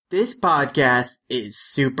This podcast is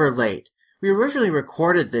super late. We originally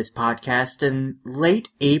recorded this podcast in late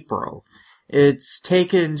April. It's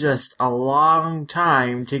taken just a long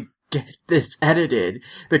time to get this edited,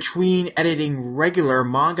 between editing regular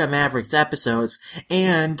Manga Mavericks episodes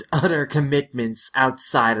and other commitments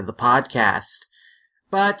outside of the podcast.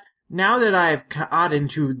 But now that I've gotten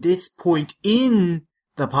to this point in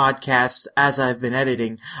the podcast as I've been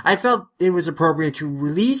editing, I felt it was appropriate to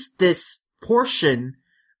release this portion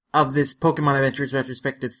of this Pokemon Adventures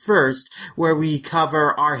retrospective first, where we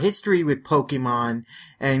cover our history with Pokemon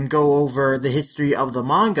and go over the history of the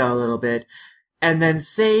manga a little bit, and then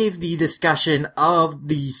save the discussion of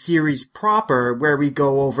the series proper, where we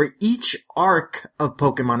go over each arc of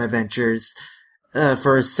Pokemon Adventures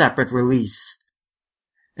for a separate release.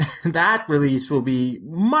 That release will be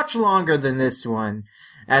much longer than this one,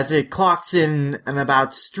 as it clocks in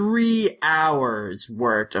about 3 hours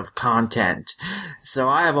worth of content. So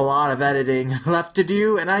I have a lot of editing left to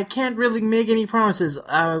do, and I can't really make any promises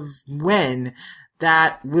of when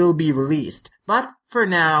that will be released. But for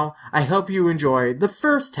now, I hope you enjoy the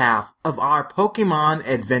first half of our Pokemon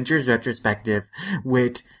Adventures retrospective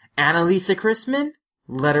with Annalisa Chrisman,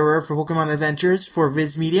 letterer for Pokemon Adventures for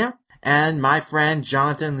Viz Media, and my friend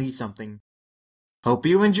Jonathan Lee Something. Hope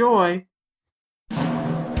you enjoy!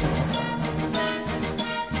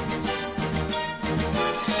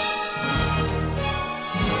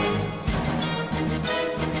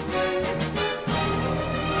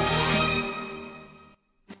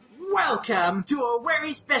 Welcome to a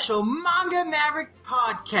very special Manga Mavericks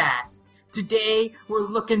podcast. Today, we're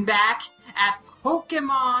looking back at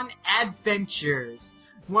Pokemon Adventures,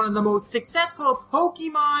 one of the most successful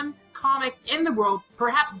Pokemon comics in the world,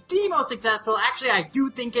 perhaps the most successful. Actually, I do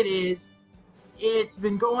think it is. It's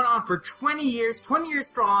been going on for 20 years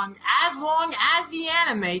strong, as long as the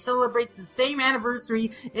anime celebrates the same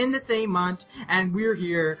anniversary in the same month, and we're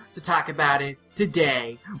here to talk about it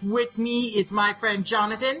today. With me is my friend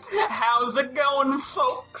Jonathan. How's it going,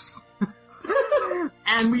 folks?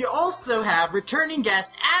 And we also have returning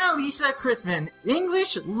guest Annalisa Chrisman,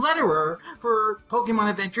 English letterer for Pokemon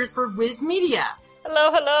Adventures for Viz Media. Hello,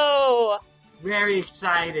 hello. Very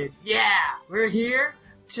excited. Yeah, we're here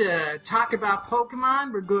to talk about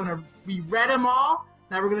Pokemon. We read them all.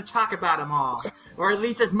 Now we're gonna talk about them all. Or at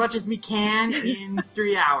least as much as we can in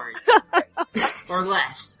 3 hours. Or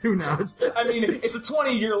less. Who knows? I mean, it's a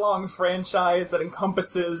 20-year-long franchise that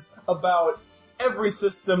encompasses about every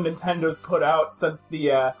system Nintendo's put out since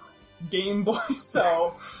the Game Boy,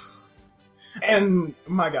 so... And,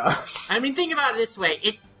 my gosh. I mean, think about it this way.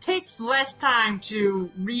 It takes less time to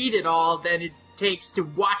read it all than it takes to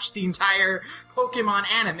watch the entire Pokemon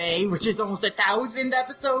anime, which is almost 1,000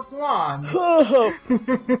 episodes long.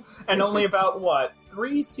 And only about,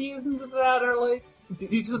 3 seasons of that are like...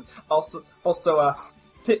 it's a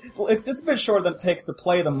bit shorter than it takes to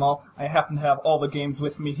play them all. I happen to have all the games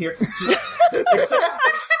with me here.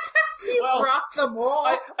 You brought them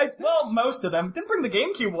all? Well, most of them. Didn't bring the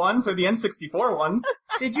GameCube ones or the N64 ones.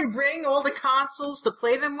 Did you bring all the consoles to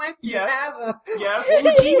play them with? Yes. Yes. He's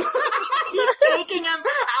taking them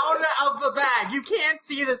out of the bag. You can't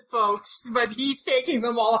see this, folks, but he's taking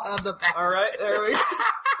them all out of the bag. Alright, there we go.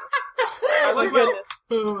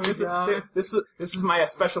 Oh my god. This is my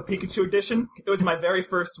special Pikachu edition. It was my very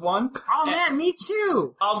first one. Oh man, me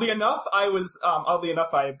too. Oddly enough, I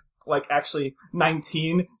actually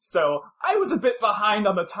 19, so I was a bit behind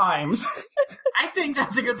on the times. I think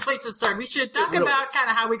that's a good place to start. We should talk about kind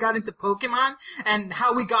of how we got into Pokemon and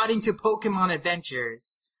how we got into Pokemon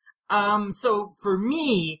Adventures. So for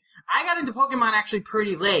me, I got into Pokemon actually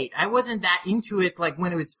pretty late. I wasn't that into it like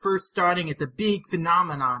when it was first starting as a big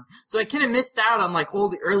phenomenon. So I kind of missed out on like all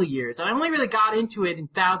the early years. And I only really got into it in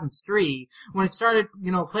 2003 when it started,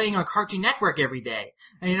 playing on Cartoon Network every day.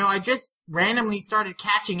 And I just randomly started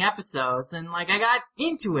catching episodes and like I got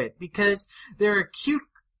into it because there are cute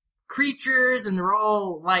creatures and they're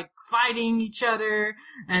all like fighting each other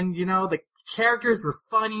and the characters were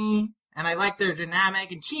funny. And I liked their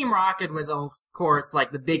dynamic, and Team Rocket was, of course,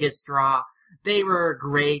 like the biggest draw. They were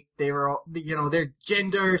great. They were, their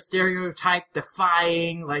gender stereotype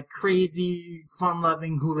defying, like crazy,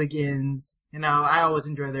 fun-loving hooligans. I always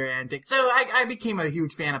enjoy their antics. So I became a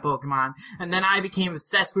huge fan of Pokemon, and then I became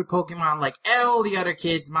obsessed with Pokemon like all the other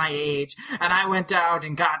kids my age, and I went out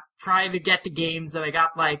and tried to get the games, and I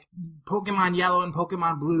got like Pokemon Yellow and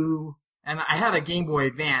Pokemon Blue. And I had a Game Boy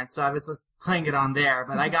Advance, so I was just playing it on there,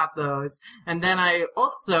 but I got those. And then I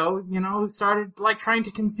also, started, like, trying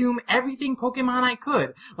to consume everything Pokemon I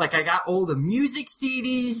could. Like, I got all the music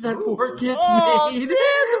CDs that 4Kids made.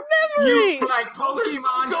 Memory! Like,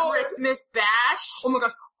 Pokemon Christmas Bash. Oh my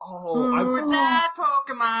gosh. Who's that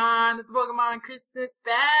Pokemon at the Pokemon Christmas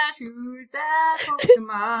Bash? Who's that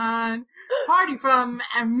Pokemon? Party from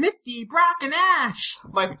Misty, Brock, and Ash.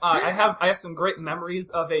 I have some great memories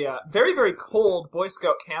of a very, very cold Boy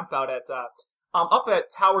Scout campout at up at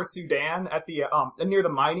Tower Sudan at the near the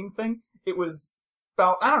mining thing. It was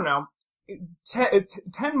about, I don't know,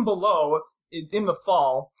 10 below in the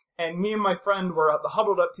fall. And me and my friend were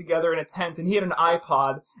huddled up together in a tent, and he had an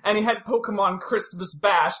iPod, and he had Pokemon Christmas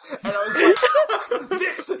Bash, and I was like,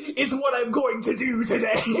 this is what I'm going to do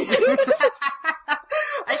today!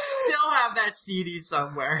 I still have that CD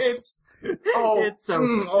somewhere. It's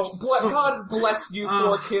so... God bless you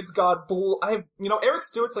four kids, Eric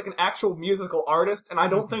Stewart's like an actual musical artist, and I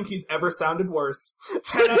don't think he's ever sounded worse.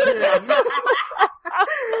 10 out of 10.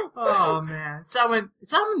 Oh man, someone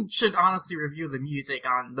should honestly review the music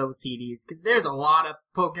on those CDs, because there's a lot of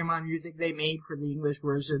Pokemon music they made for the English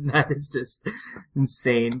version that is just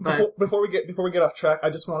insane. But before we get off track,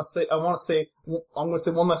 I'm gonna say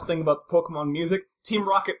one last thing about the Pokemon music. Team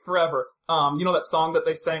Rocket Forever. You know that song that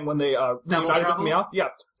they sang when they reunited with Meowth? Yeah.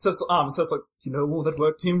 So it's like, you know that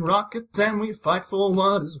we're Team Rocket and we fight for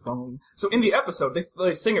what is wrong. So in the episode,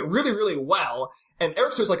 they sing it really, really well. And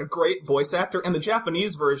Eric Stewar's like a great voice actor, and the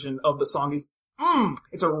Japanese version of the song is,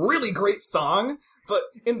 it's a really great song, but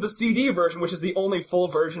in the CD version, which is the only full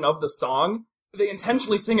version of the song, they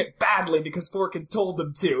intentionally sing it badly because 4Kids told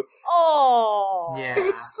them to. Oh, yeah.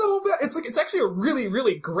 It's so bad. It's actually a really,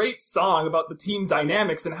 really great song about the team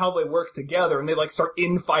dynamics and how they work together, and they like start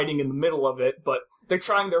infighting in the middle of it, but they're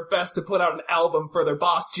trying their best to put out an album for their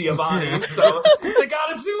boss Giovanni, so they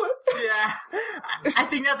gotta do it. Yeah. I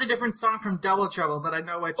think that's a different song from Double Trouble, but I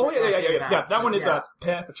know what you're talking about. Yeah, that one is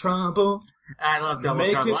Path of Trouble. I love Double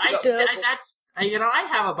Trouble. I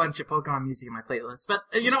have a bunch of Pokemon music in my playlist, but,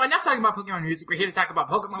 enough talking about Pokemon music. We're here to talk about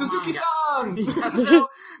Pokemon Suzuki-san! Yeah, so,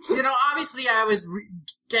 obviously I was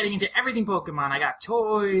getting into everything Pokemon. I got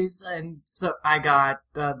toys, and so I got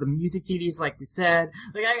the music CDs, like we said.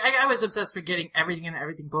 Like, I was obsessed with getting everything and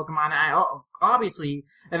everything Pokemon. Obviously,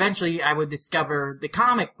 eventually I would discover the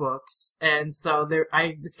comic books, and so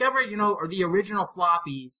I discovered, the original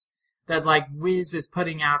floppies that, like, Wiz was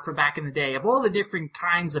putting out from back in the day of all the different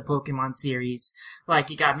kinds of Pokemon series. Like,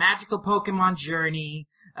 you got Magical Pokemon Journey,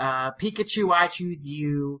 Pikachu I Choose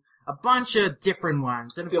You, a bunch of different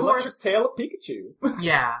ones. And of course, Electric Tail of Pikachu.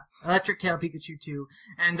 Yeah, Electric Tail Pikachu too.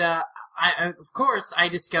 And, of course, I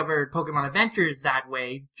discovered Pokemon Adventures that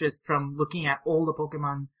way, just from looking at all the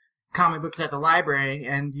Pokemon comic books at the library,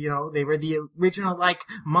 and, they were the original, like,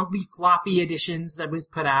 monthly floppy editions that was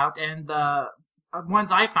put out, and the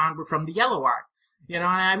ones I found were from the Yellow Arc. And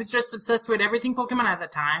I was just obsessed with everything Pokemon at the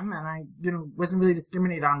time, and I, wasn't really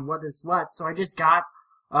discriminated on what is what, so I just got,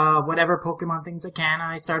 whatever Pokemon things I can,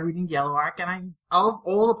 and I started reading Yellow Arc, and of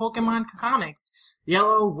all the Pokemon comics,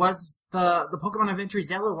 Yellow was the Pokemon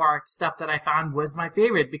Adventures Yellow Arc stuff that I found was my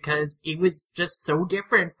favorite, because it was just so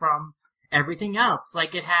different from everything else.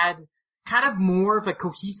 Like, it had kind of more of a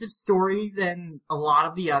cohesive story than a lot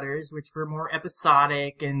of the others, which were more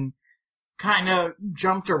episodic and kind of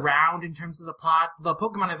jumped around in terms of the plot. The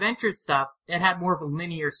Pokemon Adventure stuff, it had more of a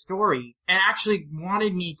linear story, and actually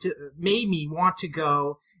made me want to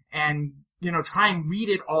go and, try and read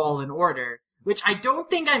it all in order, which I don't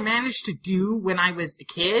think I managed to do when I was a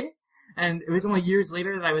kid. And it was only years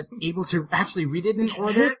later that I was able to actually read it in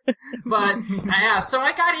order. But, yeah, so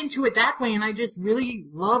I got into it that way, and I just really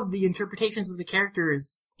loved the interpretations of the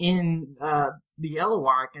characters in the Yellow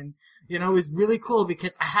Arc. And, it was really cool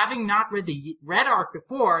because having not read the Red Arc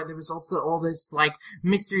before, there was also all this, like,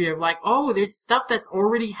 mystery of, like, oh, there's stuff that's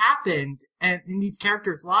already happened and in these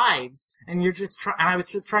characters' lives, and I was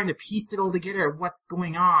just trying to piece it all together, what's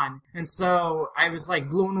going on. And so I was, like,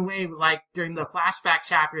 blown away, like, during the flashback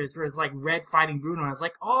chapters where it's, like, Red fighting Bruno, and I was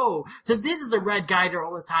like, oh, so this is the red guy they're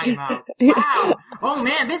always talking about. Wow. Oh,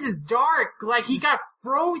 man, this is dark. Like, he got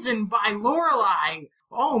frozen by Lorelei.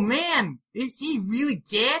 Oh, man, is he really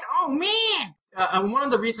dead? Oh, man! One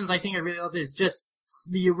of the reasons I think I really loved it is just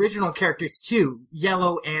the original characters, too,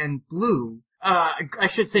 Yellow and Blue. I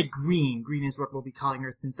should say Green. Green is what we'll be calling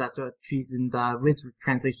her, since that's what she's in the Wiz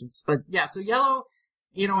translations. But yeah, so Yellow,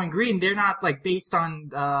 and Green, they're not, like, based on,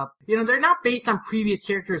 they're not based on previous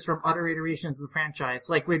characters from other iterations of the franchise.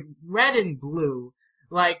 Like, with Red and Blue,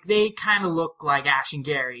 like, they kind of look like Ash and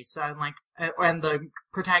Gary. So I'm like, and the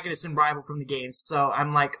protagonist and rival from the games. So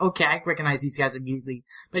I'm like, okay, I recognize these guys immediately.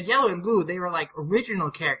 But Yellow and Blue, they were, like,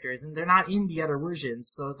 original characters, and they're not in the other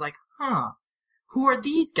versions. So it's like, who are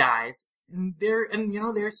these guys? And they're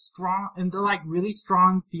strong, and they're like really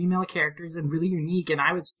strong female characters and really unique, and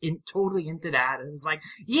I was totally into that. It was like,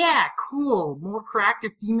 yeah, cool, more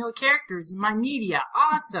proactive female characters in my media,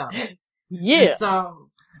 awesome. Yeah. And so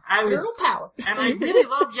I was, Girl power. and I really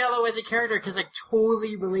loved Yellow as a character because I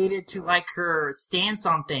totally related to like her stance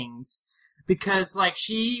on things. Because, like,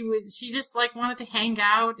 she just, like, wanted to hang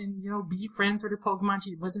out and, be friends with her Pokemon.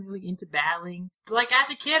 She wasn't really into battling. But, like, as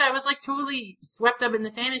a kid, I was, like, totally swept up in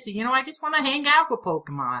the fantasy. I just want to hang out with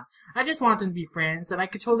Pokemon. I just want them to be friends. And I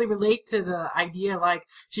could totally relate to the idea, like,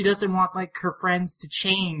 she doesn't want, like, her friends to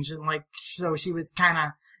change. And, like, so she was kind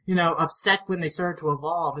of, upset when they started to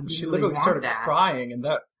evolve. And She really literally want started that. crying, and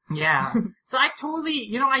that... Yeah. So I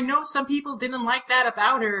totally, I know some people didn't like that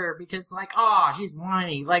about her because, like, oh, she's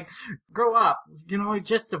whiny. Like, grow up. It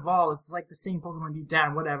just evolved. It's like the same Pokemon deep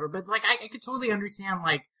down, whatever. But, like, I could totally understand,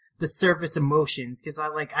 like, the surface emotions because I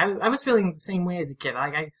was feeling the same way as a kid.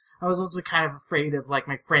 Like, I was also kind of afraid of, like,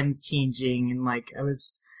 my friends changing and, like, I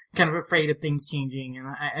was kind of afraid of things changing and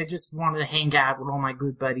I just wanted to hang out with all my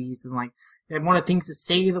good buddies and, like, I wanted things to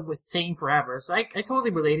stay the same forever. So I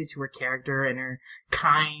totally related to her character and her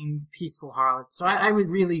kind, peaceful heart. So I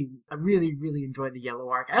really enjoyed the Yellow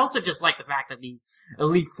arc. I also just like the fact that the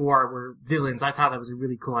Elite Four were villains. I thought that was a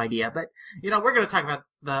really cool idea. But, we're going to talk about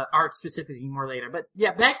the arc specifically more later. But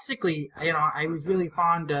yeah, basically, I was really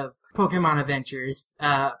fond of Pokemon Adventures.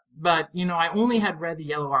 But, I only had read the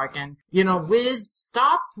Yellow arc and, Wiz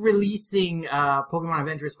stopped releasing, Pokemon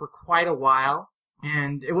Adventures for quite a while.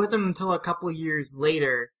 And it wasn't until a couple of years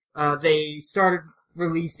later, they started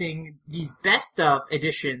releasing these best of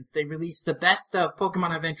editions. They released the best of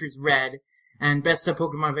Pokemon Adventures Red and best of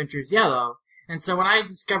Pokemon Adventures Yellow. And so when I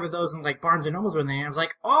discovered those in like Barnes & Nobles one day, I was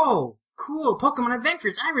like, oh, cool, Pokemon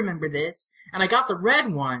Adventures, I remember this. And I got the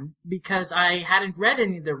red one because I hadn't read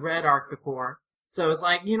any of the red arc before. So it's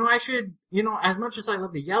like, I should, as much as I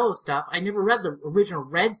love the yellow stuff, I never read the original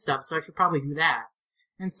red stuff, so I should probably do that.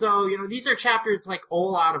 And so, these are chapters, like,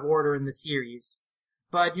 all out of order in the series.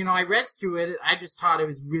 But, I read through it, I just thought it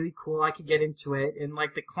was really cool, I could get into it, and,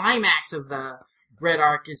 like, the climax of the Red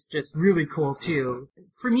arc is just really cool, too.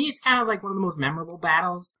 For me, it's kind of like one of the most memorable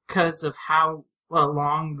battles, because of how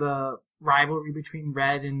long the rivalry between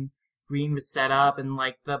Red and Green was set up, and,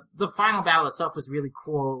 like, the final battle itself was really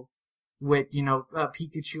cool, with,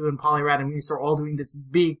 Pikachu and Poliwrath and Venusaur all doing this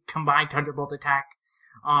big combined Thunderbolt attack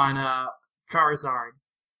on, Charizard.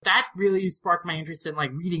 That really sparked my interest in, like,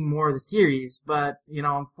 reading more of the series, but,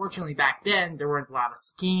 unfortunately back then, there weren't a lot of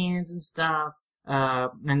skins and stuff,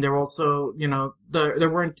 and there also, there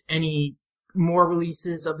weren't any more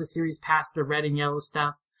releases of the series past the red and yellow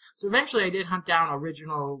stuff. So eventually I did hunt down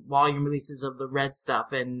original volume releases of the red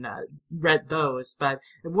stuff and, read those, but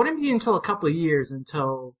it wouldn't be until a couple of years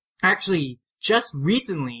until, actually, just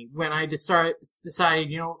recently, when I decided,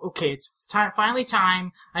 okay, it's finally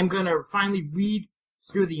time, I'm gonna finally read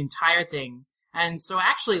through the entire thing. And so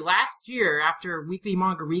actually last year, after Weekly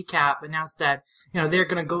Manga Recap announced that, they're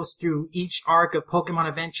gonna go through each arc of Pokemon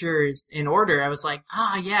Adventures in order, I was like,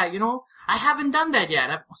 yeah, I haven't done that yet.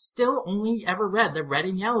 I've still only ever read the red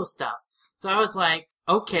and yellow stuff. So I was like,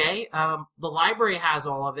 okay, the library has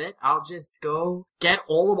all of it. I'll just go get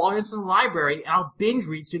all the volumes from the library and I'll binge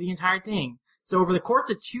read through the entire thing. So over the course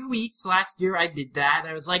of 2 weeks last year, I did that.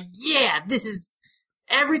 I was like, yeah, this is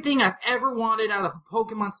everything I've ever wanted out of a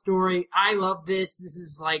Pokemon story. I love this. This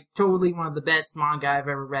is, like, totally one of the best manga I've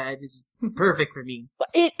ever read. It's perfect for me.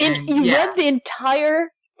 And you read the entire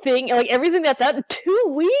thing, like, everything that's out in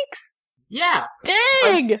 2 weeks? Yeah.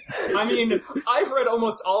 Dang! I mean, I've read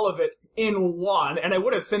almost all of it in one, and I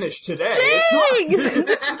would have finished today. Dang!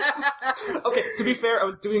 Okay, to be fair, I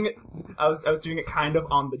was doing it kind of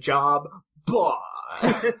on the job, but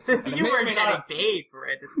you weren't getting paid for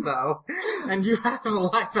it, though. And you have a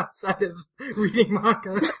life outside of reading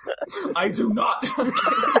manga. I do not.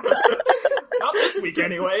 Not this week,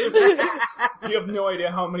 anyways. You have no idea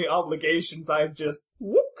how many obligations I've just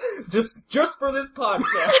for this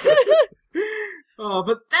podcast. Oh,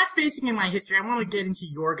 but that's basically my history. I want to get into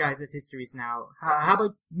your guys' histories now. How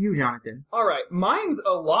about you, Jonathan? Alright, mine's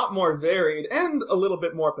a lot more varied and a little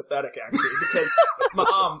bit more pathetic, actually, because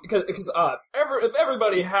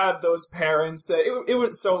everybody had those parents. It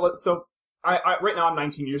was so. I right now I'm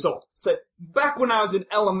 19 years old. So back when I was in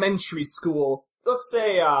elementary school, let's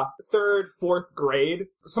say, 3rd, 4th grade,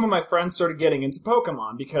 some of my friends started getting into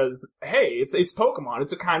Pokemon because, hey, it's Pokemon.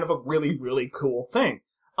 It's a kind of a really, really cool thing.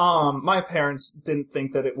 My parents didn't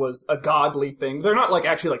think that it was a godly thing. They're not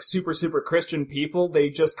actually super, super Christian people. They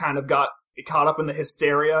just kind of got caught up in the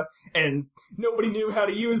hysteria and nobody knew how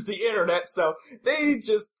to use the internet, so they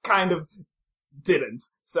just kind of didn't.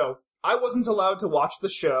 So I wasn't allowed to watch the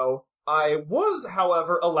show. I was,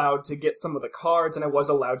 however, allowed to get some of the cards, and I was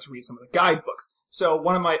allowed to read some of the guidebooks. So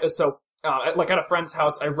at a friend's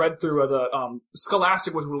house, I read through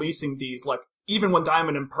Scholastic was releasing these, like, even when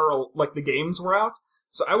Diamond and Pearl, like, the games were out.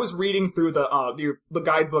 So I was reading through the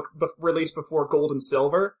guidebook released before Gold and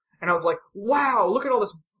Silver, and I was like, wow, look at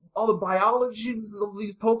all the biologies of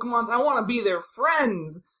these Pokemon. I want to be their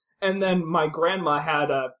friends. And then my grandma had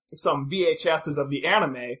some VHSs of the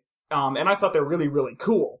anime, and I thought they were really, really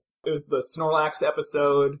cool. It was the Snorlax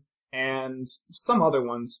episode and some other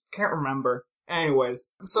ones. Can't remember.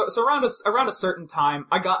 Anyways, so around a certain time,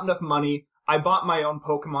 I got enough money. I bought my own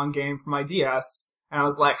Pokemon game for my DS, and I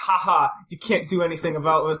was like, haha, you can't do anything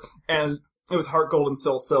about this. And it was Heart Gold and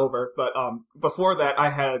Soul Silver. But before that,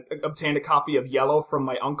 I had obtained a copy of Yellow from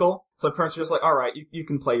my uncle. So my parents were just like, all right, you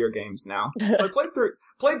can play your games now. So I played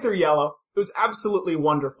through Yellow. It was absolutely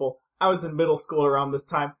wonderful. I was in middle school around this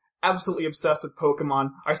time. Absolutely obsessed with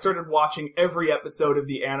Pokemon. I started watching every episode of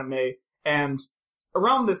the anime, and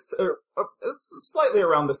slightly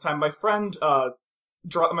around this time, my friend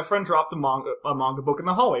dropped a manga book in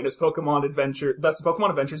the hallway. Best of Pokemon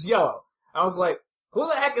Adventures Yellow. I was like, who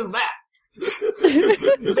the heck is that? He's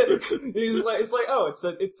like, oh,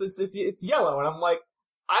 it's Yellow, and I'm like,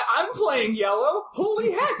 I'm playing Yellow.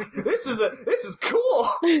 Holy heck, this is cool.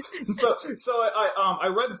 And so I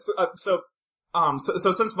read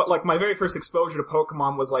So since like my very first exposure to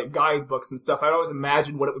Pokemon was like guidebooks and stuff, I'd always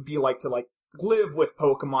imagined what it would be like to like live with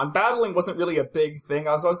Pokemon. Battling wasn't really a big thing.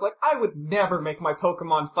 I was always like, I would never make my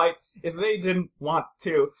Pokemon fight if they didn't want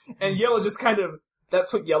to. And Yellow just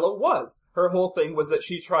that's what Yellow was. Her whole thing was that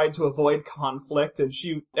she tried to avoid conflict, and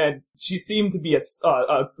she seemed to be a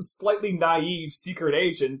slightly naive secret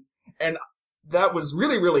agent, and that was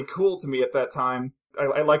really, really cool to me at that time.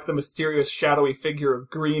 I like the mysterious, shadowy figure of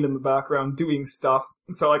Green in the background doing stuff.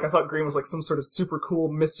 So, like, I thought Green was, like, some sort of super cool,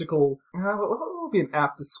 mystical... what would be an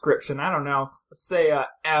apt description? I don't know. Let's say,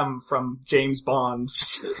 M from James Bond.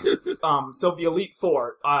 So the Elite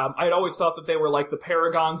Four. I'd always thought that they were, like, the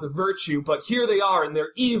paragons of virtue, but here they are, and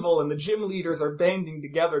they're evil, and the gym leaders are banding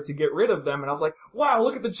together to get rid of them, and I was like, wow,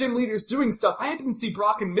 look at the gym leaders doing stuff. I didn't see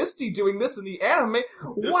Brock and Misty doing this in the anime.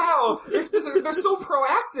 Wow, they're so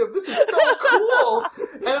proactive. This is so cool.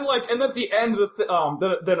 And at the end,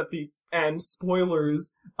 then at the end,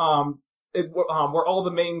 spoilers, where all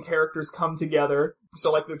the main characters come together.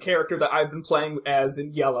 So, like, the character that I've been playing as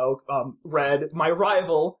in Yellow, Red, my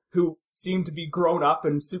rival, who seemed to be grown up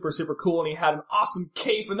and super, super cool, and he had an awesome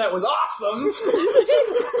cape, and that was awesome!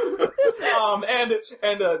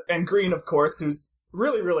 And Green, of course, who's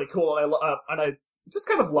really, really cool, and I just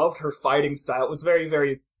kind of loved her fighting style. It was very,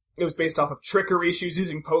 very... It was based off of trickery. She was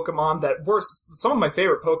using Pokemon that were some of my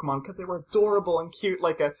favorite Pokemon because they were adorable and cute,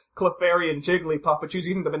 like a Clefairy and Jigglypuff, but she was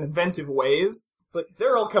using them in inventive ways. It's like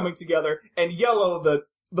they're all coming together, and Yellow, the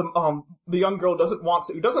young girl, who doesn't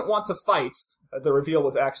want to fight. The reveal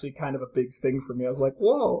was actually kind of a big thing for me. I was like,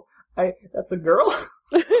 whoa, that's a girl?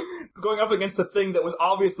 Going up against a thing that was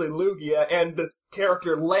obviously Lugia, and this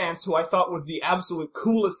character Lance, who I thought was the absolute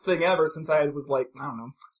coolest thing ever since I was like, I don't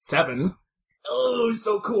know, 7. Oh,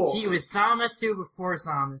 so cool. He was Zamasu before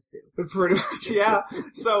Zamasu. Pretty much, yeah.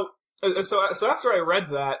 So after I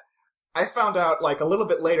read that, I found out, like, a little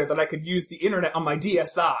bit later that I could use the internet on my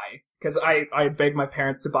DSi, because I begged my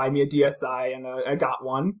parents to buy me a DSi, and I got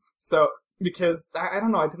one. So, because, I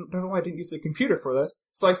don't know, I don't know why I didn't use the computer for this.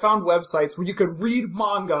 So I found websites where you could read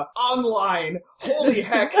manga online. Holy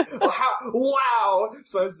heck. Wow.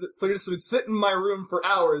 So I just would sit in my room for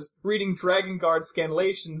hours reading Dragon Guard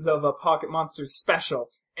scanlations of a Pocket Monsters special.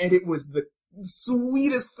 And it was the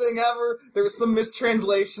sweetest thing ever. There were some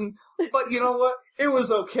mistranslations. But you know what? It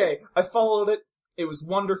was okay. I followed it. It was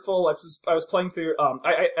wonderful. I was playing through,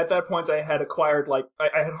 at that point I had acquired, like,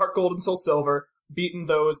 I had Heart Gold and Soul Silver, beaten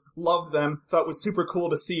those, loved them, thought it was super cool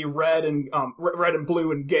to see red and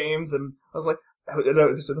blue in games, and I was like,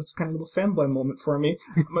 that's kind of a little fanboy moment for me.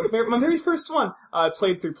 My very first one, I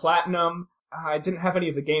played through Platinum. I didn't have any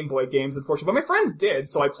of the Game Boy games, unfortunately, but my friends did,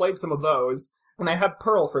 so I played some of those. And I had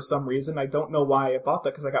Pearl for some reason. I don't know why I bought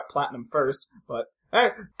that, because I got Platinum first, but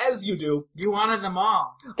as you do. You wanted them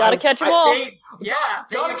all. Gotta catch them all. They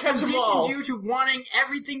conditioned you to wanting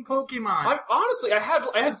everything Pokemon. Honestly, I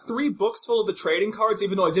had 3 books full of the trading cards,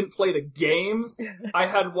 even though I didn't play the games. I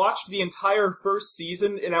had watched the entire first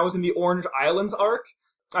season, and I was in the Orange Islands arc.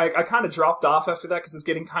 I kind of dropped off after that because it's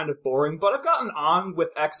getting kind of boring, but I've gotten on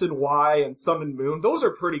with X and Y and Sun and Moon. Those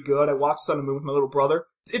are pretty good. I watched Sun and Moon with my little brother.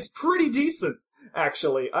 It's pretty decent,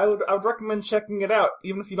 actually. I would recommend checking it out,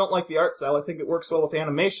 even if you don't like the art style. I think it works well with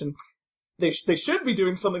animation. they should be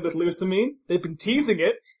doing something with Lusamine. They've been teasing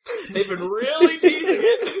it. They've been really teasing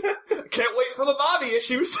it. Can't wait for the Bobby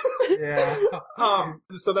issues. Yeah.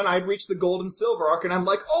 So then I'd reach the Gold and Silver arc, and I'm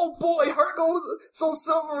like, oh boy, Heart Gold, Soul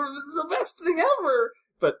Silver, this is the best thing ever.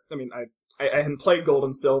 But, I mean, I hadn't played Gold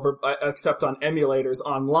and Silver, except on emulators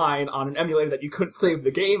online, on an emulator that you couldn't save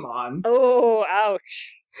the game on. Oh, ouch.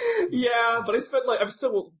 Yeah, but I've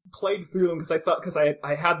still played through them because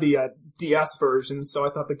I had the DS versions, so I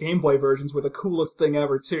thought the Game Boy versions were the coolest thing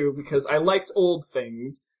ever too, because I liked old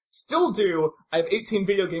things. Still do. I have 18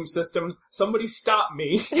 video game systems. Somebody stop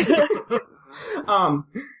me.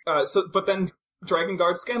 But then Dragon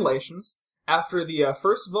Guard Scanlations, after the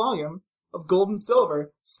first volume of Gold and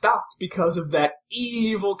Silver, stopped because of that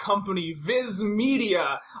evil company, Viz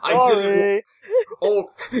Media. Oh,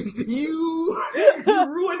 you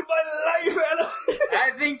ruined my life, Anna.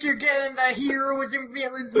 I think you're getting the heroes and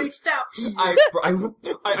villains mixed up here.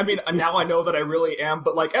 I mean, now I know that I really am,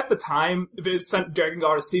 but, like, at the time, Viz sent Dragon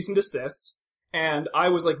Guard a cease and desist, and I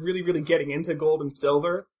was, like, really, really getting into Gold and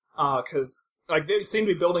Silver, cause, like, they seemed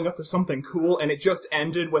to be building up to something cool, and it just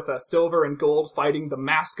ended with Silver and Gold fighting the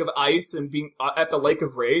Mask of Ice and being at the Lake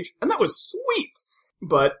of Rage, and that was sweet!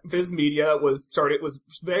 But Viz Media was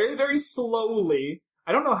very, very slowly,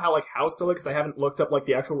 I don't know how slowly, because I haven't looked up, like,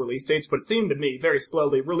 the actual release dates, but it seemed to me very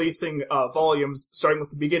slowly releasing, volumes starting with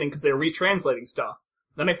the beginning, because they were retranslating stuff.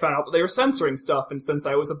 Then I found out that they were censoring stuff, and since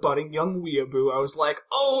I was a budding young weeaboo, I was like,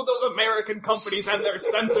 oh, those American companies and their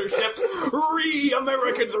censorship!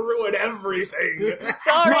 Americans ruin everything!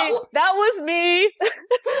 Sorry, that was me!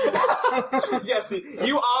 Yes,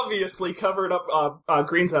 you obviously covered up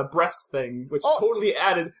Green's breast thing, which totally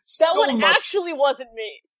added so much. That one much. actually wasn't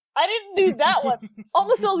me. I didn't do that one.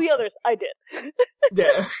 Almost all the others, I did.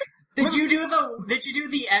 Yeah. Did you do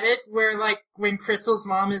the edit where, like, when Crystal's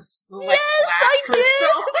mom is, like, Yes, slapped I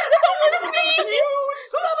Crystal? did! That was me! You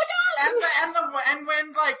son of a gun! And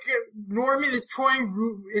when, like, Norman is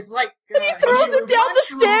throwing, is, like, and he throws it down the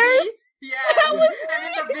stairs? Yeah, That was and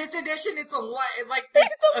in the Viz edition, it's a It's a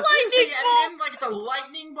lightning they edit in, like, it's a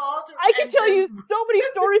lightning bolt. I can tell you so many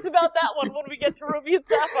stories about that one when we get to Ruby and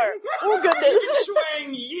Sapphire. Oh goodness.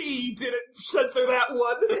 Chuang Yi didn't censor that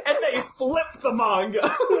one, and they flipped the manga.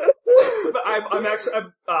 But I'm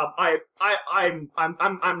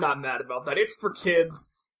not mad about that. It's for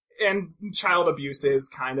kids, and child abuse is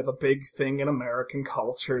kind of a big thing in American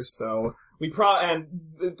culture, so and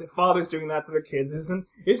the fathers doing that to their kids isn't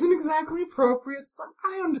exactly appropriate, so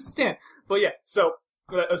I understand. But yeah, so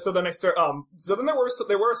then I start, so then there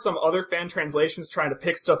were some other fan translations trying to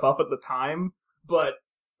pick stuff up at the time, but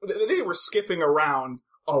they were skipping around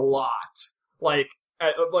a lot.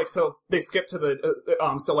 So they skipped to the,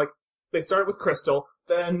 they started with Crystal,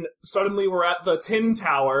 then suddenly we're at the Tin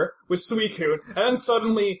Tower with Suicune, and then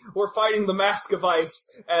suddenly we're fighting the Mask of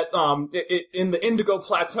Ice at, in the Indigo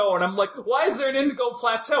Plateau, and I'm like, why is there an Indigo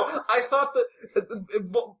Plateau? I thought that,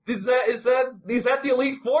 is that the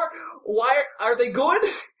Elite Four? Why, are they good?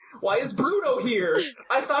 Why is Bruno here?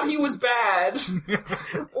 I thought he was bad.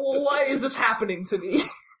 Why is this happening to me?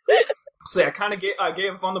 So yeah, I kind of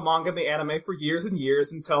gave up on the manga and the anime for years and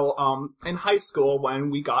years until, in high school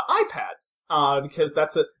when we got iPads. Because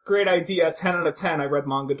that's a great idea. 10 out of 10. I read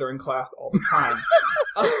manga during class all the time.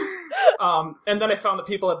 And then I found that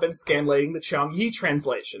people had been scanlating the Chuang Yi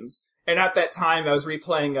translations. And at that time, I was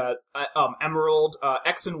replaying, Emerald,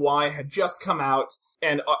 X and Y had just come out,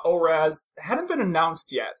 and ORAS hadn't been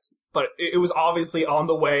announced yet. But it was obviously on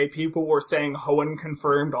the way. People were saying Hoenn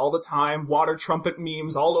confirmed all the time. Water trumpet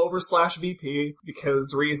memes all over /VP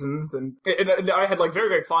because reasons. And I had, like, very,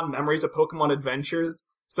 very fond memories of Pokemon Adventures.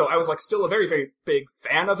 So I was, like, still a very, very big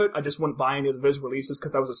fan of it. I just wouldn't buy any of the Viz releases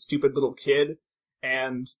because I was a stupid little kid.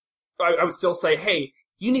 And I would still say, hey,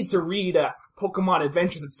 you need to read Pokemon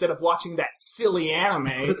Adventures instead of watching that silly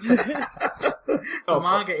anime. The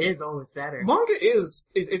manga is always better. Manga is,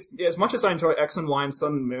 it's as much as I enjoy X and Y and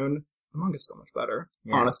Sun and Moon, the manga's so much better,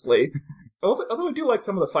 honestly. Although I do like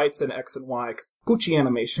some of the fights in X and Y, because Gucci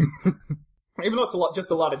animation. Even though it's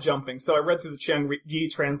just a lot of jumping. So I read through the Chuang Yi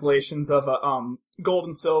translations of Gold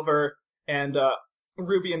and Silver and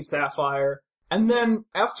Ruby and Sapphire. And then,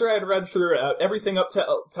 after I had read through everything up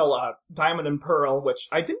till Diamond and Pearl, which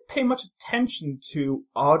I didn't pay much attention to,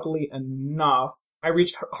 oddly enough, I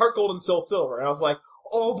reached Heart Gold and Soul Silver, and I was like,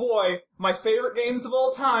 oh boy, my favorite games of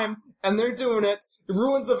all time, and they're doing it.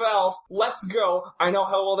 Ruins of Alph, let's go. I know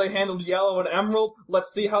how well they handled Yellow and Emerald,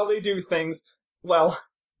 let's see how they do things. Well,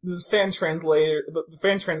 the fan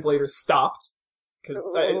translator stopped.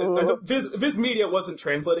 Because Viz Media wasn't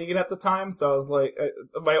translating it at the time, so I was like,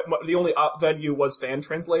 the only venue was fan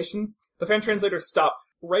translations. The fan translator stopped.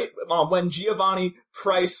 right when Giovanni,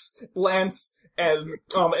 Price, Lance, and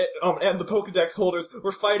the Pokedex holders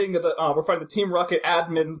were fighting the Team Rocket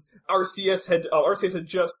admins. Arceus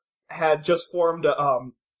had just formed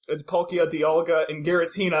Palkia, Dialga, and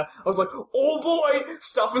Giratina. I was like, oh boy,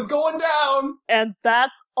 stuff is going down! And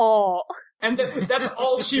that's all. And that's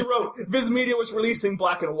all she wrote. Viz Media was releasing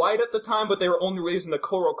Black and White at the time, but they were only releasing the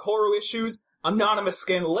Koro issues. Anonymous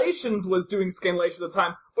Scanlations was doing Scanlations at the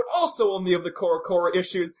time, but also only of the Koro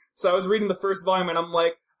issues. So I was reading the first volume and I'm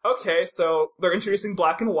like, okay, so they're introducing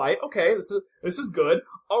Black and White. Okay, this is good.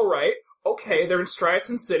 Alright. Okay, they're in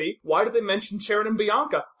Striaton City. Why did they mention Sharon and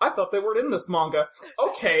Bianca? I thought they were in this manga.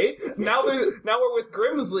 Okay, now we're with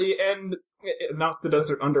Grimsley and not the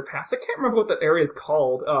Desert Underpass. I can't remember what that area is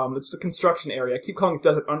called. It's the construction area. I keep calling it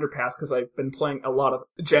Desert Underpass because I've been playing a lot of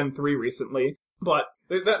Gen 3 recently. But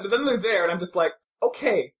then they're there, and I'm just like,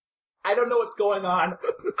 okay, I don't know what's going on.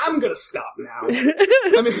 I'm gonna stop now.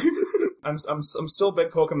 I mean, I'm still a big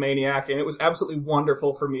Pokemaniac, and it was absolutely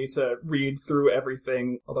wonderful for me to read through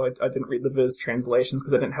everything. Although I didn't read the Viz translations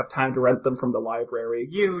because I didn't have time to rent them from the library.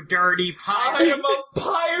 You dirty pirate! I am a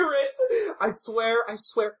pirate! I swear.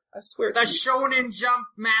 The Shonen Jump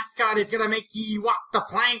mascot is gonna make you walk the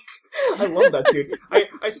plank. I love that dude.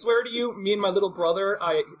 I swear to you, me and my little brother,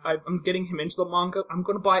 I'm getting him into the manga. I'm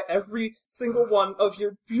gonna buy every single one of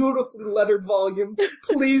your beautifully lettered volumes.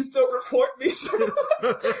 Please don't report me.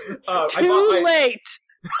 Too late.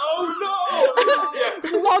 Oh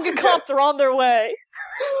no! The manga cops are on their way.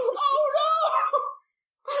 Oh no!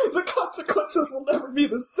 The consequences will never be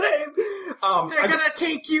the same. They're gonna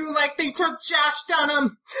take you like they took Josh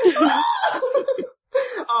Dunham.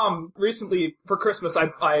 Recently for Christmas,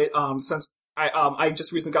 I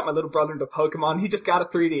just recently got my little brother into Pokemon. He just got a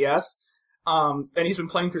 3DS, and he's been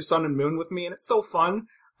playing through Sun and Moon with me, and it's so fun.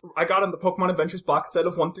 I got him the Pokemon Adventures box set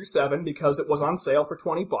of 1 through 7 because it was on sale for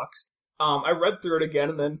 $20. I read through it again,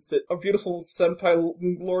 and then a beautiful senpai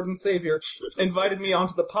Lord and Savior invited me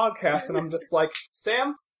onto the podcast, and I'm just like,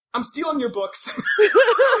 Sam, I'm stealing your books.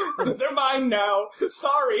 They're mine now.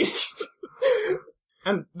 Sorry.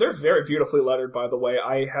 And they're very beautifully lettered, by the way.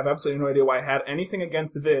 I have absolutely no idea why I had anything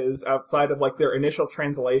against Viz outside of, like, their initial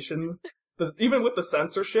translations. Even with the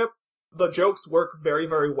censorship, the jokes work very,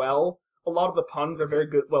 very well. A lot of the puns are very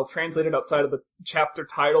well translated outside of the chapter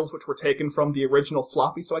titles, which were taken from the original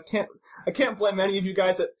floppy, so I can't blame any of you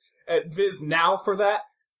guys at Viz now for that,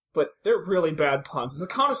 but they're really bad puns. As a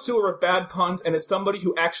connoisseur of bad puns, and as somebody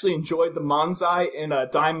who actually enjoyed the manzai in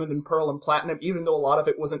Diamond and Pearl and Platinum, even though a lot of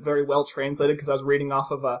it wasn't very well translated, because I was reading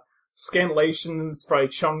off of Scanlations by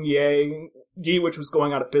Chung Yi, which was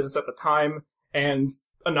going out of business at the time, and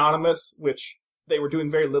Anonymous, which they were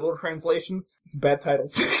doing very little translations. Bad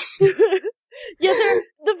titles. Yeah,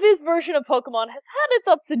 the Viz version of Pokemon has had its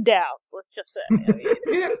ups and downs, let's just say.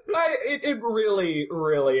 It really,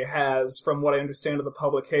 really has, from what I understand of the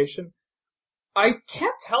publication. I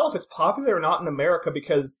can't tell if it's popular or not in America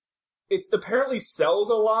because it apparently sells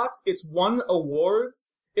a lot. It's won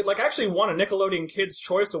awards. It actually won a Nickelodeon Kids'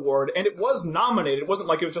 Choice Award, and it was nominated. It wasn't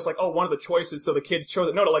like it was just one of the choices, so the kids chose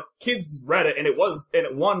it. No, kids read it, and it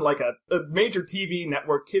won a major TV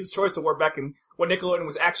network Kids' Choice Award back in when Nickelodeon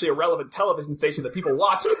was actually a relevant television station that people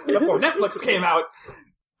watched before Netflix came out.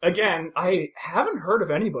 Again, I haven't heard of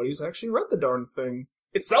anybody who's actually read the darn thing.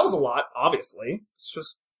 It sells a lot, obviously. It's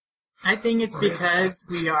just... I think it's because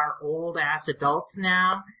we are old-ass adults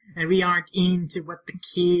now, and we aren't into what the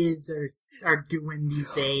kids are doing these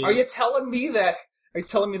days. Are you telling me that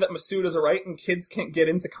Masuda's right and kids can't get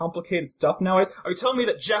into complicated stuff nowadays? Are you telling me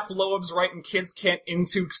that Jeff Loeb's right and kids can't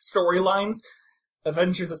into storylines?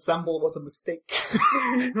 Avengers Assemble was a mistake.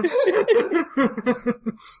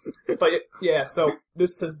 But yeah, so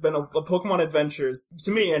this has been a Pokemon Adventures,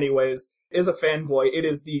 to me anyways, is a fanboy. It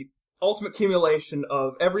is the ultimate accumulation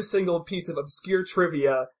of every single piece of obscure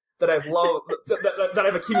trivia that I've loved, that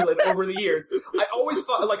I've accumulated over the years. I always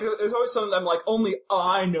thought, there's always something I'm like, only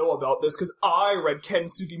I know about this because I read Ken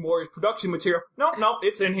Sugimori's production material. No,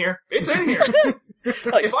 it's in here. It's in here.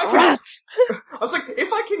 If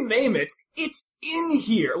I can name it, it's in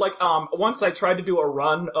here. Once I tried to do a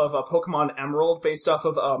run of Pokemon Emerald based off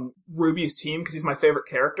of Ruby's team because he's my favorite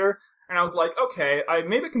character. And I was like, okay,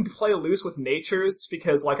 maybe I can play loose with natures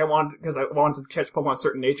because I wanted to catch Pokemon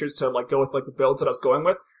certain natures to go with the builds that I was going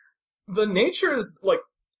with. The natures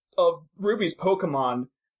of Ruby's Pokemon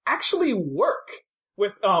actually work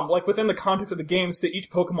with, like, within the context of the games to each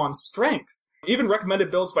Pokemon's strengths. Even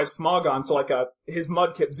recommended builds by Smogon, so, like, his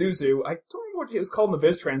Mudkip Zuzu. I don't remember what it was called in the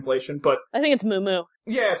Viz translation, but... I think it's Moo Moo.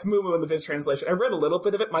 Yeah, it's Moo Moo in the Viz translation. I read a little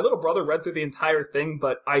bit of it. My little brother read through the entire thing,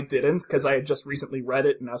 but I didn't, because I had just recently read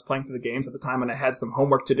it, and I was playing through the games at the time, and I had some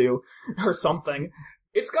homework to do, or something.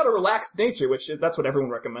 It's got a relaxed nature, which that's what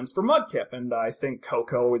everyone recommends for Mudkip, and I think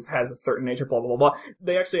Koko always has a certain nature, blah, blah, blah, blah.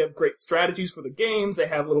 They actually have great strategies for the games. They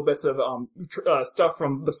have little bits of stuff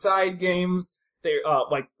from the side games. They're,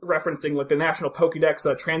 like, referencing, like, the National Pokédex,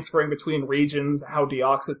 transferring between regions, how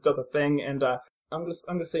Deoxys does a thing, and, I'm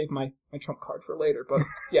gonna save my trump card for later, but,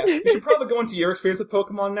 yeah. You should probably go into your experience with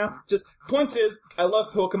Pokemon now. Just, point is, I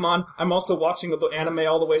love Pokemon. I'm also watching the anime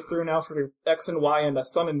all the way through now for X and Y and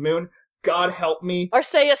Sun and Moon. God help me.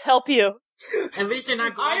 Arceus, help you. At least you're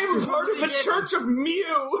not going I am part of the Church of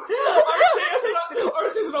Mew!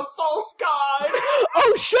 Arceus is a false god!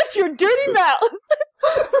 Oh, shut your dirty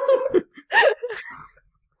mouth!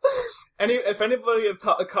 If anybody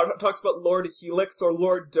talks about Lord Helix or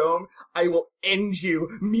Lord Dome, I will end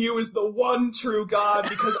you. Mew is the one true god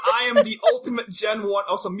because I am the ultimate Gen 1.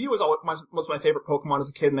 Also, Mew was my favorite Pokemon as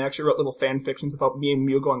a kid, and they actually wrote little fan fictions about me and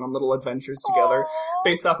Mew going on little adventures together,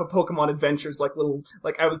 based off of Pokemon adventures,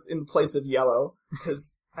 like I was in the place of Yellow,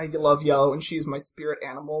 because I love Yellow, and she's my spirit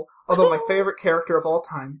animal. Although my favorite character of all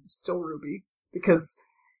time is still Ruby, because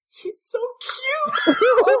she's so cute!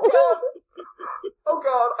 Oh god! Oh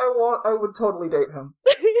god, I would totally date him.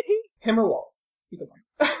 Him or Wallace. Either one.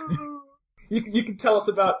 You can tell us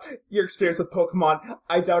about your experience with Pokemon.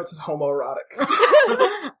 I doubt it's homoerotic.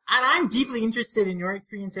 And I'm deeply interested in your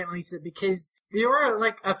experience, Annalisa, because you are,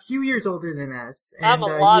 like, a few years older than us. And, I'm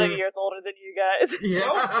a lot of years older than you guys. Yeah.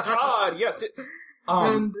 Oh god, yes.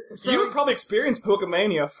 And so, you would probably experience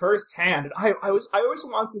Pokemania firsthand, and I always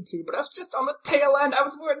wanted to, but I was just on the tail end. I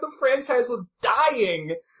was where the franchise was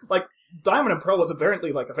dying. Like, Diamond and Pearl was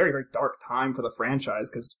apparently like a very, very dark time for the franchise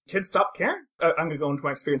because kids stopped caring. I'm gonna go into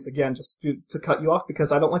my experience again just to cut you off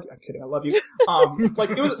because I don't like you. I'm kidding. I love you. Like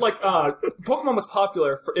it was like Pokemon was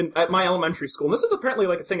popular at my elementary school, and this is apparently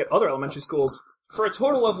like a thing at other elementary schools for a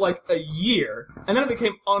total of like a year, and then it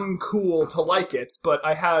became uncool to like it. But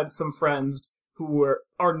I had some friends who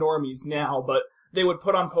are normies now, but they would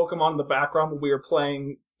put on Pokemon in the background when we were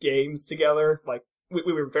playing games together. Like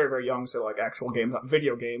we were very, very young, so like actual games, not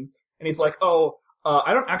video games. And he's like,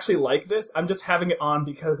 I don't actually like this. I'm just having it on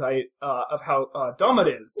because of how dumb it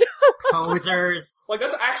is. Posers. Like,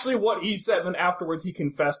 that's actually what he said. And then afterwards he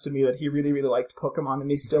confessed to me that he really, really liked Pokemon and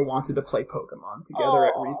he still wanted to play Pokemon together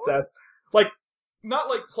at recess. Like, not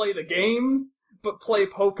like play the games, but play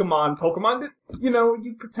Pokemon. Pokemon, you know,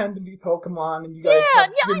 you pretend to be Pokemon and you guys have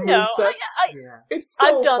your movesets. It's so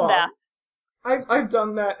I've done fun. that. I've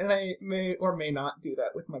done that, and I may or may not do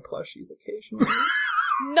that with my plushies occasionally.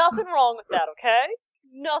 Nothing wrong with that, okay?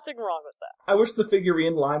 Nothing wrong with that. I wish the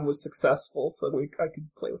figurine line was successful so I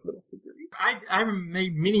could play with little figurines. I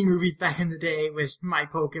made mini movies back in the day with my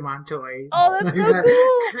Pokemon toys. Oh, that's so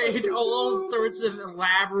cool! Create all sorts of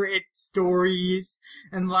elaborate stories,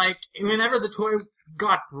 and like, whenever the toy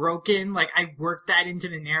got broken, like, I worked that into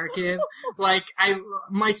the narrative. Like,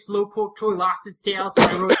 my Slowpoke toy lost its tail, so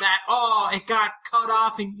I wrote that, it got cut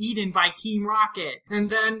off and eaten by Team Rocket. And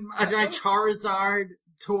then my Charizard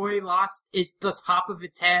toy lost the top of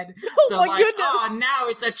its head. So like, goodness. Now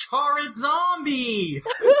it's a Charizombi!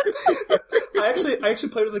 I actually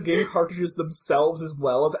played with the game cartridges themselves as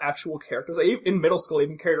well as actual characters. In middle school, I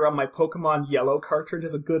even carried around my Pokemon Yellow cartridge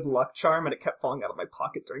as a good luck charm, and it kept falling out of my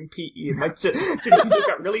pocket during PE, and my gym teacher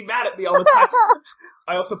got really mad at me all the time.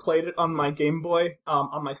 I also played it on my Game Boy,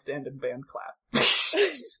 on my stand-in band class.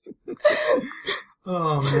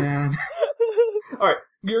 Oh, man. Alright,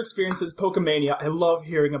 your experience is Pokemania. I love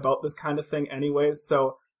hearing about this kind of thing anyways,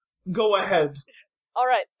 so go ahead.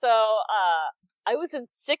 Alright, so, I was in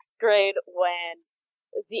 6th grade when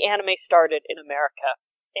the anime started in America,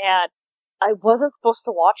 and I wasn't supposed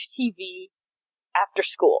to watch TV after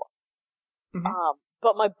school. Mm-hmm.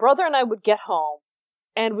 But my brother and I would get home,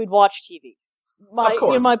 and we'd watch TV. Of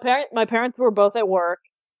course. My parents were both at work.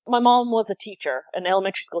 My mom was a teacher, an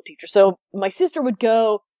elementary school teacher, so my sister would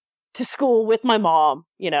go to school with my mom,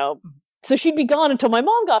 you know. So she'd be gone until my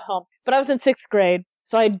mom got home. But I was in 6th grade,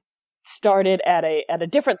 so I started at a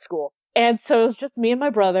different school. And so it was just me and my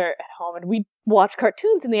brother at home, and we'd watch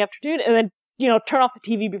cartoons in the afternoon, and then, you know, turn off the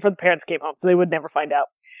TV before the parents came home, so they would never find out.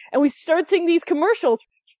 And we started seeing these commercials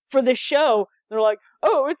for this show. They're like,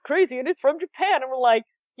 oh, it's crazy, and it's from Japan. And we're like,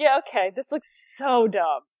 yeah, okay, this looks so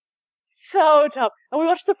dumb. So dumb. And we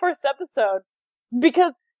watched the first episode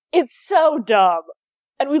because it's so dumb.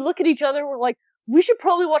 And we look at each other and we're like, we should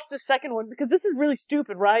probably watch the second one because this is really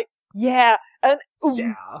stupid, right? Yeah. And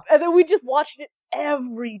then we just watched it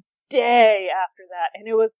every day after that, and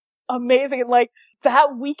it was amazing. And like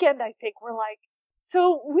that weekend, I think we're like,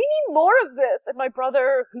 so we need more of this. And my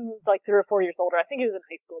brother, who's like 3 or 4 years older, I think he was in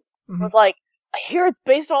high school, was like, I hear it's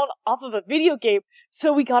based off of a video game.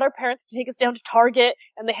 So we got our parents to take us down to Target,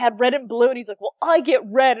 and they had red and blue, and he's like, well, I get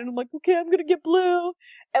red. And I'm like, okay, I'm gonna get blue.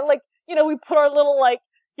 And like, you know, we put our little like,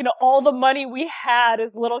 you know, all the money we had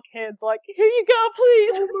as little kids, like, here you go,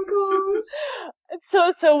 please. Oh my gosh.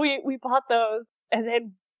 And so we bought those, and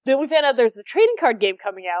then we found out there's the trading card game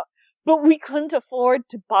coming out, but we couldn't afford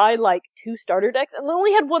to buy like 2 starter decks, and we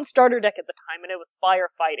only had 1 starter deck at the time, and it was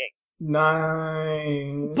firefighting.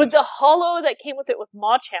 Nice. But the holo that came with it was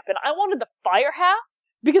Machamp, and I wanted the fire half,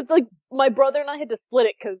 because like my brother and I had to split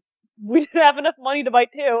it because we didn't have enough money to buy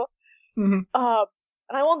 2. And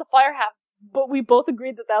I wanted the fire half, but we both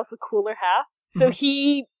agreed that was the cooler half. So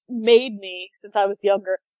he made me, since I was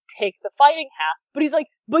younger, take the fighting half. But he's like,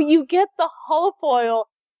 but you get the holofoil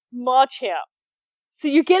Machamp. So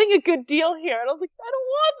you're getting a good deal here. And I was like, I don't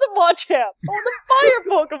want the Machamp. I want the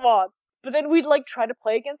fire Pokemon. But then we'd like try to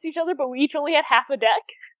play against each other, but we each only had half a deck.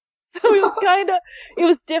 So it was it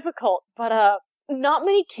was difficult. But not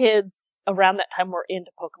many kids around that time were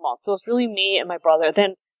into Pokemon. So it was really me and my brother.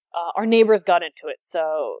 Then our neighbors got into it.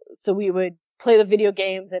 So we would play the video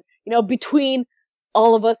games, and, you know, between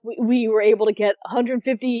all of us, we were able to get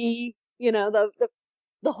 150, you know,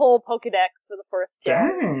 the whole Pokedex for the first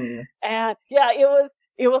game. And yeah,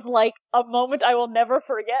 it was like a moment I will never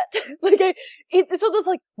forget. Like it was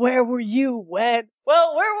like, where were you when?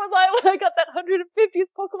 Well, where was I when I got that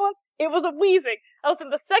 150th Pokemon? It was amazing. I was in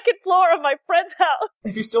the 2nd floor of my friend's house.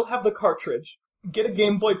 If you still have the cartridge, get a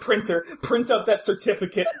Game Boy printer, print out that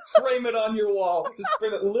certificate, frame it on your wall. Just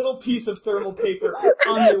print a little piece of thermal paper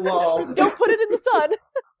on your wall. Don't put it in the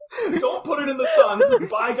sun. Don't put it in the sun.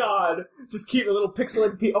 By God. Just keep a little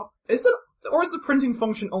pixelated piece. Oh, is the printing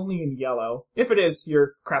function only in yellow? If it is,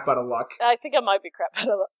 you're crap out of luck. I think I might be crap out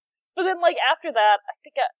of luck. But then, like, after that, I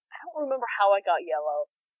think I don't remember how I got yellow.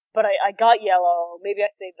 But I got yellow. Maybe I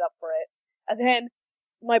saved up for it. And then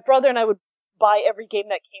my brother and I would buy every game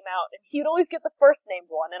that came out, and he would always get the first named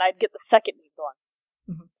one, and I'd get the second named one.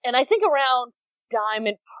 And I think around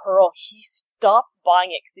Diamond Pearl, he stopped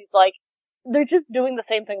buying it, because he's like, they're just doing the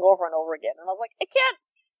same thing over and over again. And I was like, I can't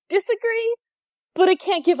disagree, but I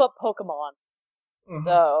can't give up Pokemon.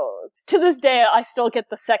 So, to this day, I still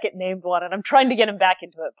get the second named one, and I'm trying to get him back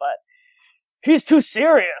into it, but he's too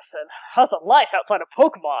serious, and has a life outside of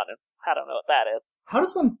Pokemon, and I don't know what that is. How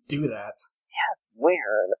does one do that? Yeah, it's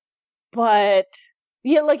weird. But,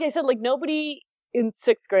 yeah, like I said, like, nobody in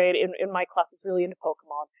 6th grade in my class was really into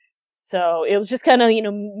Pokemon. So, it was just kind of, you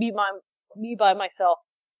know, me by myself.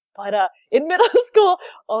 But, in middle school,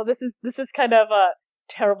 this is kind of,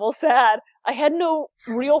 terrible sad. I had no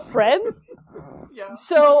real friends. Yeah.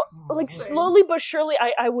 So, like, slowly but surely,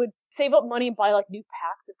 I would save up money and buy, like, new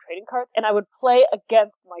packs of trading cards, and I would play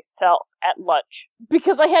against myself at lunch.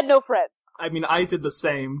 Because I had no friends. I mean, I did the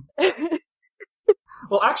same.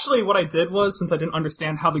 Well, actually, what I did was, since I didn't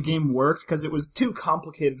understand how the game worked, because it was too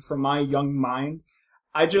complicated for my young mind,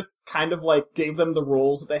 I just kind of, like, gave them the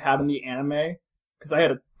roles that they had in the anime. Because I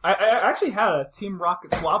actually had a Team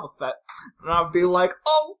Rocket's Lava Fett, and I'd be like,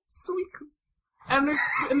 oh, sweet. And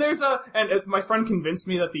my friend convinced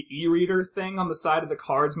me that the e-reader thing on the side of the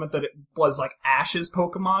cards meant that it was, like, Ash's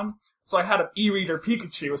Pokemon. So I had an e-reader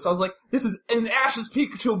Pikachu, so I was like, this is an Ash's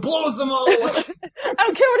Pikachu, blows them all away. I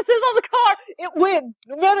don't care what it says on the card, it wins,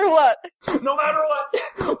 no matter what. No matter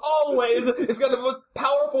what, always, it's got the most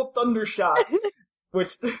powerful Thunder Shock,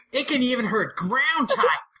 which... It can even hurt ground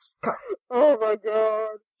types! Oh my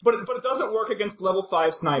god. But it doesn't work against level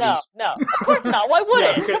 5 Snipeys. No, of course not, why would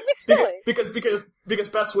it? That'd be silly. Because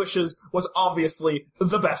Best Wishes was obviously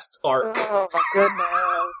the best arc. Oh my goodness.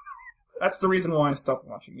 That's the reason why I stopped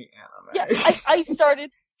watching the anime. Yeah, I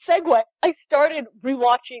started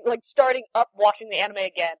rewatching, like, starting up watching the anime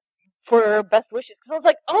again for Best Wishes, because I was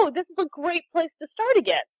like, oh, this is a great place to start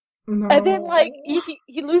again. No. And then, like,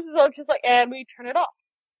 he loses, I'm just like, and we turn it off.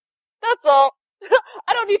 That's all.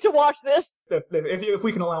 I don't need to watch this. If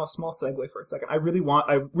we can allow a small segue for a second, I really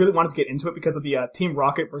wanted to get into it because of the Team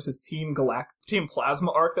Rocket versus Team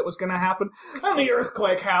Plasma arc that was going to happen, and the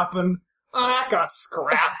earthquake happened. That got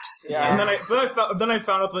scrapped. Yeah. And then I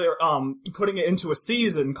found out they were putting it into a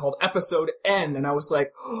season called Episode N, and I was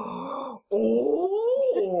like, oh,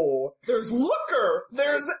 there's Looker,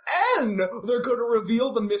 there's N. They're going to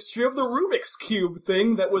reveal the mystery of the Rubik's Cube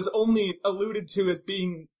thing that was only alluded to as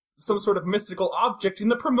being some sort of mystical object in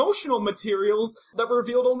the promotional materials that were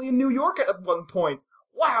revealed only in New York at one point.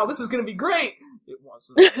 Wow, this is going to be great! It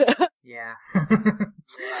wasn't. Yeah.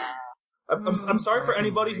 I'm sorry for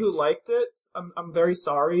anybody who liked it. I'm very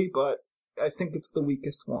sorry, but I think it's the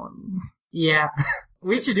weakest one. Yeah.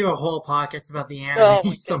 We should do a whole podcast about the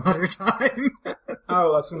anime some other time.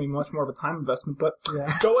 Oh, that's going to be much more of a time investment, but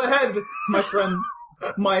go ahead, my friend,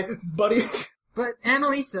 my buddy. But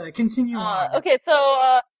Annalisa, continue on. Okay, so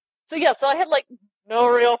I had like no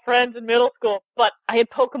real friends in middle school, but I had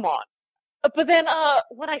Pokemon. But then,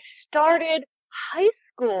 when I started high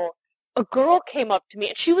school, a girl came up to me,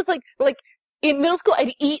 and she was like, in middle school,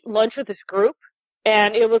 I'd eat lunch with this group,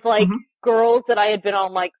 and it was like girls that I had been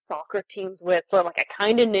on like soccer teams with, so like I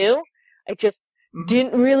kind of knew. I just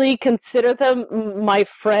didn't really consider them my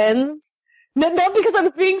friends. Not because I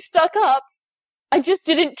was being stuck up. I just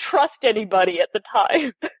didn't trust anybody at the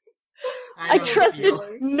time. I trusted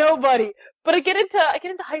nobody. But I get into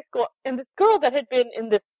high school, and this girl that had been in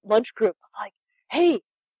this lunch group, I'm like, hey,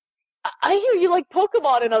 I hear you like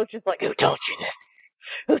Pokemon, and I was just like, who told you this?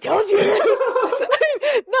 Who told you this?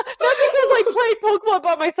 not because I played Pokemon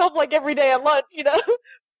by myself like every day at lunch, you know?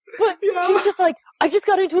 But she's just like, I just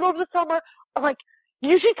got into it over the summer. I'm like,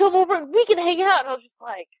 you should come over and we can hang out. And I was just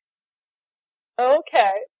like,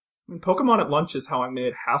 okay. Pokemon at lunch is how I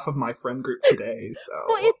made half of my friend group today, so...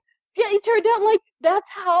 Well, it turned out like that's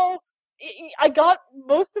how I got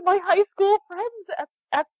most of my high school friends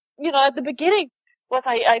at the beginning. Was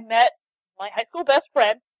I met my high school best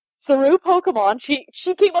friend through Pokemon. She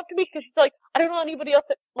came up to me because she's like, I don't know anybody else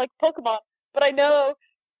that likes Pokemon, but I know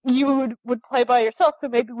you would play by yourself, so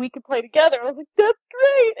maybe we could play together. I was like, that's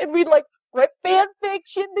great, and we'd like write fan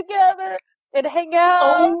fiction together and hang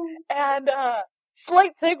out. And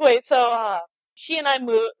slight segue. So she and I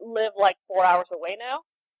live like 4 hours away now.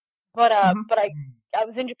 But I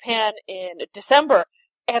was in Japan in December,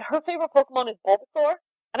 and her favorite Pokemon is Bulbasaur,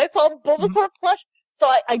 and I saw a Bulbasaur plush, so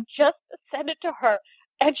I just sent it to her,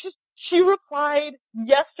 and she replied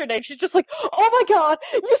yesterday. She's just like, oh my god,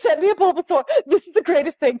 you sent me a Bulbasaur. This is the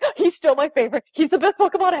greatest thing. He's still my favorite. He's the best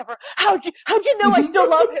Pokemon ever. How'd you know I still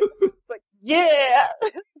love him? It's like, yeah,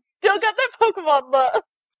 still got that Pokemon love.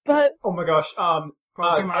 But oh my gosh, I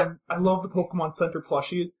love the Pokemon Center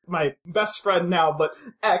plushies. My best friend now, but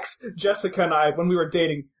ex, Jessica and I, when we were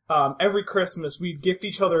dating, every Christmas we'd gift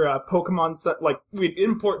each other we'd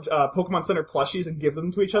import Pokemon Center plushies and give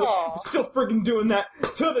them to each other. I'm still friggin' doing that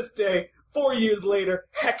to this day, 4 years later.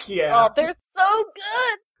 Heck yeah. Oh, they're so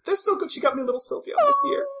good. They're so good. She got me a little Sylveon this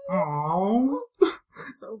year. Aww.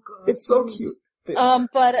 So good. It's so cute.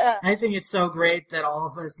 I think it's so great that all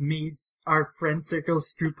of us meet our friend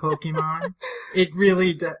circles through Pokemon. It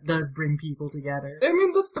really does bring people together. I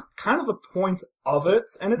mean, that's kind of the point of it,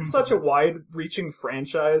 and it's such a wide-reaching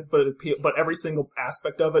franchise, but every single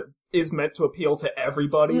aspect of it is meant to appeal to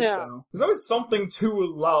everybody, so there's always something to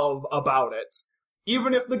love about it.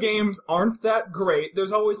 Even if the games aren't that great,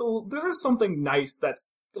 there's something nice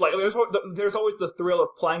that's, like, there's always the thrill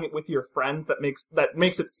of playing it with your friend that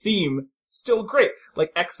makes it seem still great, like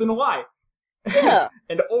X and Y. Yeah.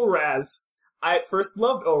 And ORAS. I at first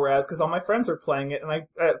loved ORAS because all my friends were playing it, and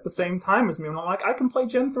at the same time as me, and I'm like, I can play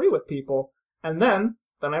Gen 3 with people. And then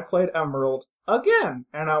I played Emerald again,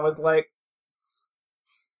 and I was like,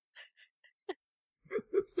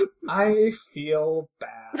 I feel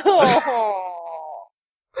bad. Aww.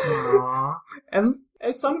 And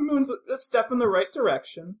Sun and Moon's a step in the right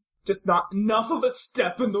direction. Just not enough of a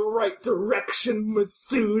step in the right direction,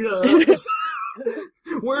 Masuda.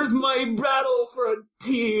 Where's my battle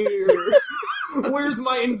frontier? Where's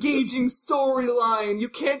my engaging storyline? You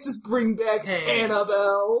can't just bring back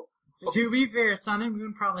Annabelle. To be fair, Sun and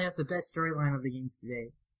Moon probably has the best storyline of the games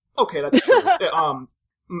today. Okay, that's true.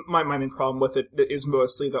 My main problem with it is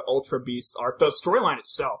mostly the Ultra Beasts arc. The storyline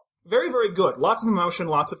itself, very, very good. Lots of emotion,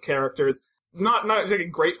 lots of characters. Not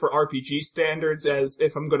great for RPG standards, as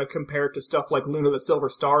if I'm going to compare it to stuff like Luna the Silver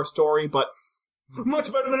Star story, but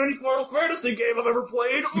much better than any Final Fantasy game I've ever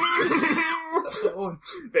played.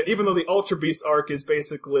 Even though the Ultra Beast arc is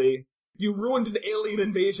basically, you ruined an alien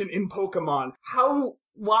invasion in Pokemon.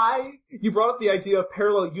 Why? You brought up the idea of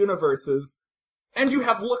parallel universes, and you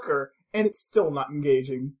have Looker, and it's still not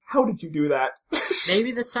engaging. How did you do that?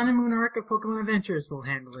 Maybe the Sun and Moon arc of Pokemon Adventures will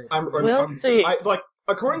handle it. We'll see.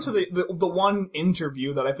 According to the one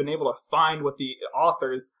interview that I've been able to find with the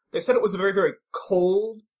authors, they said it was a very, very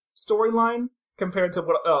cold storyline compared to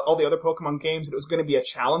what all the other Pokemon games. It was going to be a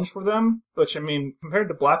challenge for them, which, I mean, compared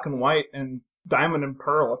to Black and White and Diamond and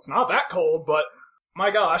Pearl, it's not that cold, but my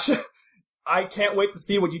gosh. I can't wait to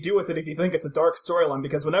see what you do with it if you think it's a dark storyline,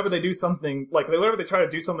 because whenever they do something, whenever they try to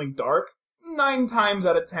do something dark, 9 times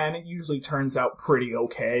out of 10, it usually turns out pretty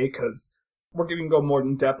okay, because we're going to go more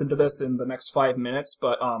in depth into this in the next 5 minutes,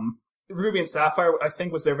 but, Ruby and Sapphire, I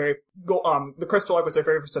think, was their the Crystal Arc was their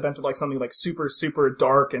very first attempt at, something, super, super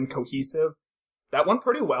dark and cohesive. That went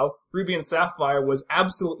pretty well. Ruby and Sapphire was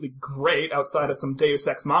absolutely great outside of some Deus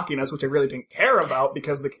Ex Machinas, which I really didn't care about,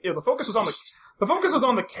 because the focus was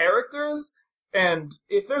on the characters, and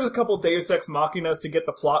if there's a couple Deus Ex Machinas to get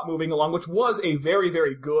the plot moving along, which was a very,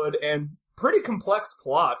 very good and pretty complex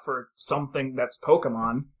plot for something that's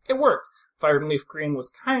Pokemon, it worked. Fire and Leaf Green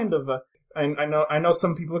was kind of I know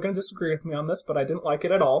some people are going to disagree with me on this, but I didn't like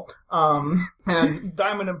it at all. And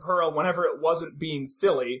Diamond and Pearl, whenever it wasn't being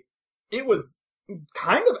silly, it was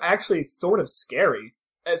kind of actually sort of scary.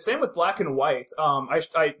 Same with Black and White.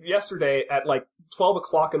 I yesterday at 12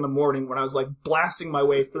 o'clock in the morning, when I was blasting my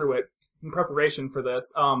way through it in preparation for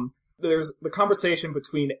this, there's the conversation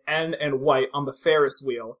between N and White on the Ferris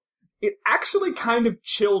wheel. It actually kind of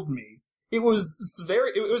chilled me. It was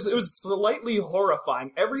slightly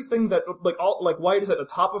horrifying. Everything that, White is at the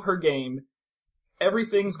top of her game.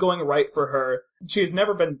 Everything's going right for her. She has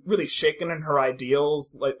never been really shaken in her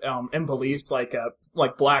ideals, and beliefs, like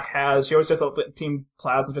Black has. She always just thought that Team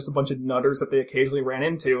Plasma was just a bunch of nutters that they occasionally ran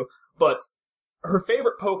into. But her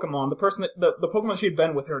favorite Pokemon, the Pokemon she had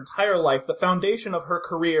been with her entire life, the foundation of her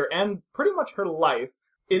career, and pretty much her life,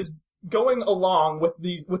 is going along with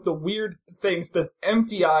the weird things this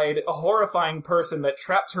empty-eyed, horrifying person that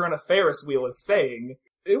trapped her in a Ferris wheel is saying.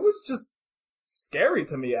 It was just scary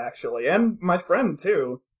to me, actually, and my friend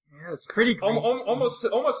too. Yeah, it's pretty great.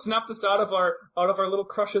 Almost snapped us out of our little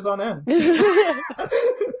crushes on N.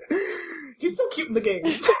 He's so cute in the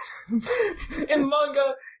games. In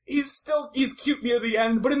manga, he's cute near the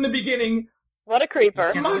end, but in the beginning, what a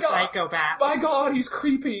creeper! He's a psychopath. My God, he's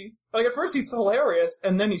creepy. At first he's hilarious,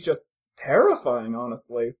 and then he's just terrifying,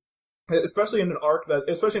 honestly. Especially in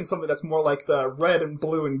especially in something that's more like the red and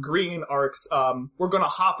blue and green arcs. We're gonna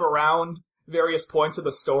hop around various points of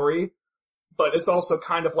the story, but it's also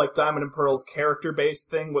kind of like Diamond and Pearl's character-based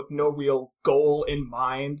thing with no real goal in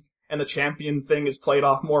mind, and the champion thing is played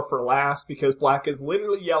off more for last, because Black is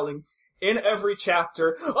literally yelling in every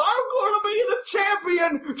chapter, "I'm gonna be the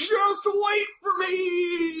champion! Just wait for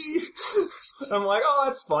me!" I'm like, oh,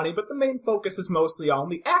 that's funny, but the main focus is mostly on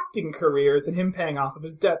the acting careers and him paying off of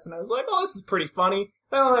his debts, and I was like, oh, this is pretty funny.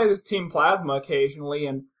 There's Team Plasma occasionally,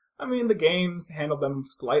 and the games handle them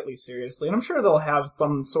slightly seriously, and I'm sure they'll have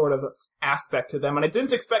some sort of aspect to them, and I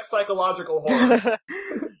didn't expect psychological horror.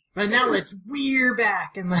 But now let's we're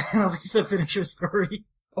back and let Lisa finish her story.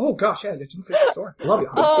 Oh gosh, yeah, I didn't finish the story. I love you.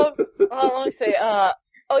 Let me see.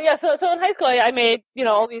 So in high school I made,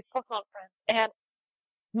 all these Pokemon friends, and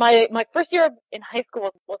my first year in high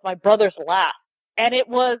school was my brother's last, and it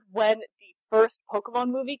was when the first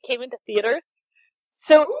Pokemon movie came into theaters.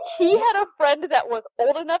 So he had a friend that was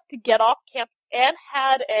old enough to get off campus and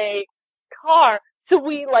had a car, so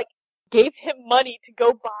we gave him money to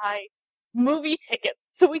go buy movie tickets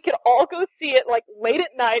so we could all go see it late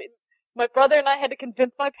at night. My brother and I had to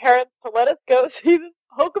convince my parents to let us go see this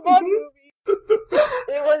Pokemon movie.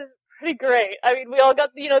 It was pretty great. We all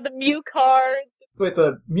got the Mew cards. Wait,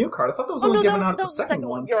 the Mew card? I thought that was only given out at the second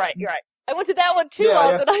one. You're right. I went to that one too while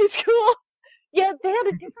I was in high school. Yeah, they had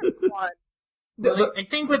a different one. Well, I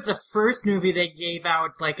think with the first movie they gave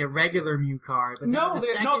out a regular Mew card. But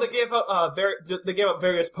they gave out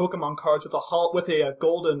various Pokemon cards with a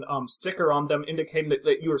golden sticker on them indicating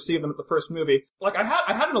that you received them at the first movie. I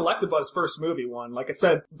had an Electabuzz first movie one. It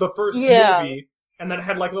said the first movie, and then it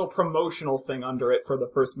had a little promotional thing under it for the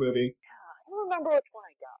first movie. Yeah, I don't remember which one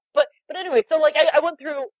I got. But anyway, so I went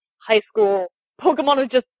through high school. Pokemon was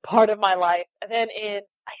just part of my life, and then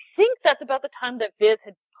I think that's about the time that Viz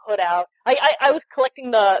had put out. I was collecting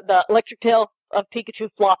the Electric Tail of Pikachu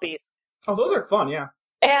floppies. Oh, those are fun, yeah.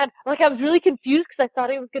 And I was really confused because I thought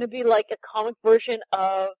it was going to be a comic version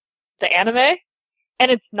of the anime,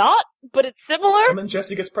 and it's not, but it's similar. And then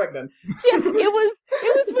Jessie gets pregnant. Yeah, it was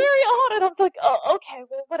very odd, and I was like, oh, okay,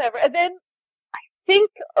 well, whatever. And then I think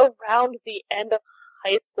around the end of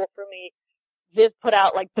high school for me, Viz put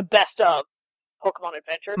out the best of Pokemon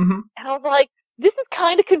Adventure, and I was like, this is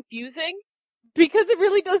kind of confusing. Because it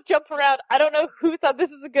really does jump around. I don't know who thought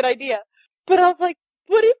this is a good idea. But I was like,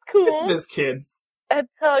 but it's cool. It's Viz Kids. And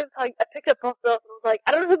so I picked up both of those and I was like,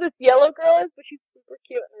 I don't know who this yellow girl is, but she's super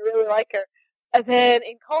cute and I really like her. And then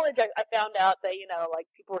in college I found out that,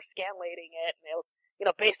 people were scanlating it and it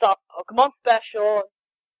was, based off Pokemon Special. I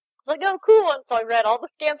was like, oh, cool. And so I read all the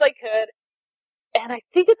scans I could. And I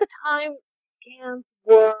think at the time scans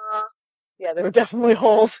were, yeah, there were definitely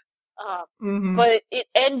holes. Mhm. But it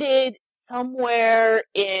ended somewhere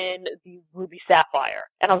in the Ruby Sapphire.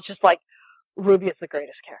 And I was just like, Ruby is the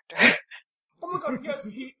greatest character. Oh my god, yes,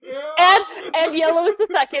 he is! and Yellow is the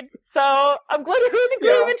second, so I'm glad we're in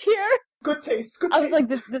agreement here. Good taste, good I taste. was like,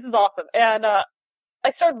 this is awesome. And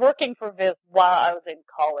I started working for Viz while I was in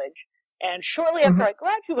college. And shortly after I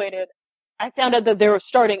graduated, I found out that they were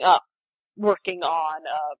starting up working on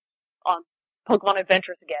Pokemon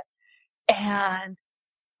Adventures again. And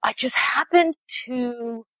I just happened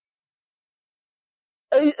to...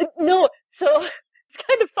 no, so it's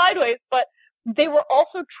kind of sideways, but they were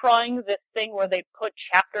also trying this thing where they put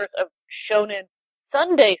chapters of Shonen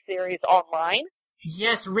Sunday series online.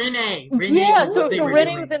 Yes, Renee. Yeah, was so what they were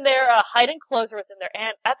Renee doing. was in there, Hide and Closer was in there,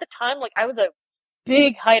 and at the time, like, I was a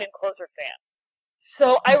big Hide and Closer fan.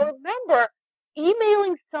 So I remember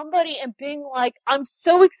emailing somebody and being like, I'm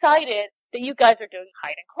so excited that you guys are doing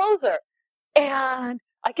Hide and Closer. And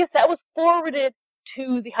I guess that was forwarded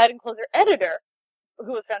to the Hide and Closer editor,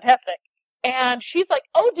 who was fantastic. And she's like,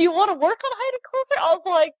 oh, do you want to work on Hide and Closer? I was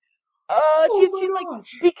like, she's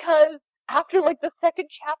like, because after like the second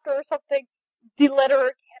chapter or something, the letterer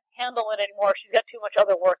can't handle it anymore. She's got too much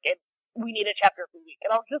other work and we need a chapter every week.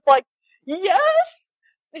 And I was just like, yes!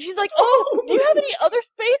 And she's like, oh, do you have any other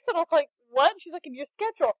space? And I was like, what? And she's like, in your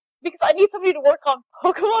schedule. Because I need somebody to work on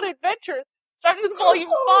Pokemon Adventures, starting with Volume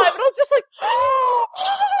 5. And I was just like, oh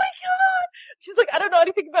my god! She's like, I don't know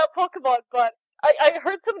anything about Pokemon, but I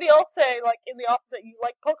heard somebody else say, like, in the office that you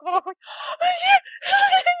like Pokemon. I was like,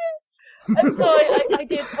 and so I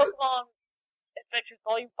did Pokemon Adventures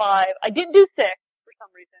Volume 5. I didn't do 6 for some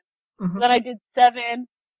reason. Mhm. Then I did 7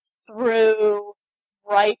 through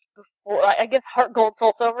right before, I guess, Heart Gold,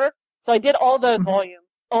 Soul Silver. So I did all those volumes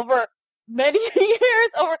over many years.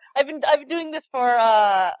 I've been doing this for,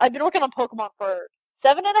 I've been working on Pokemon for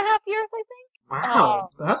 7.5 years, I think. Wow.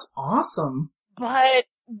 That's awesome. But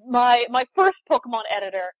my first Pokemon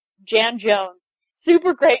editor, Jan Jones,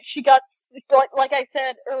 super great. She got, like I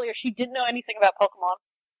said earlier, she didn't know anything about Pokemon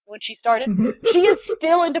when she started. She is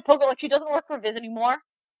still into Pokemon. Like, she doesn't work for Viz anymore.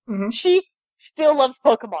 Mhm. She still loves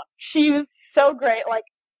Pokemon. She was so great. Like,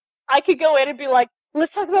 I could go in and be like,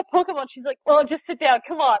 let's talk about Pokemon. She's like, well, just sit down.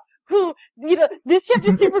 Come on. This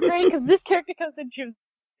chapter's super great because this character comes in. She was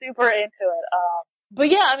super into it. But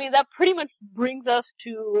yeah, I mean, that pretty much brings us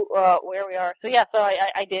to where we are. So yeah, so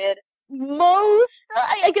I did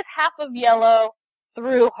I guess half of Yellow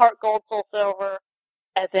through Heart Gold, Soul Silver,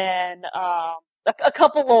 and then a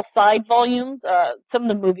couple little side volumes, some of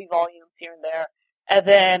the movie volumes here and there, and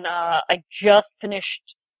then I just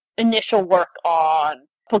finished initial work on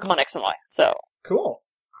Pokemon X and Y. So Cool.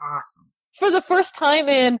 Awesome. for the first time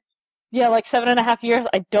in like 7.5 years,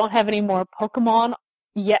 I don't have any more Pokemon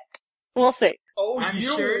yet. We'll see. Oh, I'm you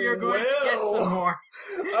sure you're going to get will. some more.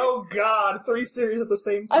 Oh god, 3 series at the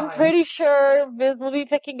same time. I'm pretty sure Viz will be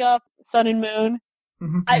picking up Sun and Moon.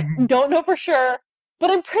 I don't know for sure, but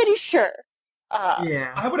I'm pretty sure.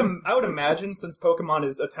 Yeah. I would imagine, since Pokemon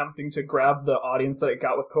is attempting to grab the audience that it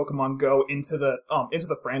got with Pokemon Go into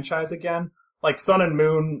the franchise again, like Sun and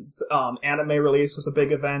Moon anime release was a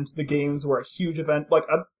big event. The games were a huge event. Like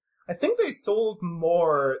I think they sold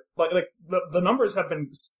more. Like the numbers have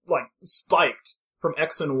been like spiked from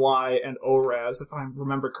X and Y and ORAS, if I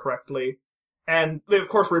remember correctly. And they of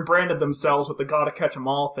course rebranded themselves with the Gotta Catch 'Em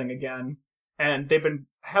All thing again. And they've been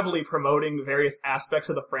heavily promoting various aspects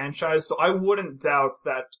of the franchise, so I wouldn't doubt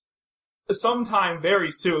that sometime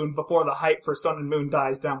very soon, before the hype for Sun and Moon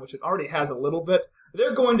dies down, which it already has a little bit,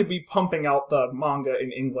 they're going to be pumping out the manga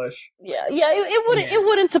in English. It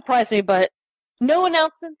wouldn't surprise me, but no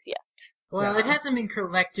announcements yet. Well, Yeah. it hasn't been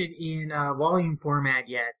collected in volume format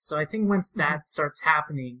yet, so I think once that starts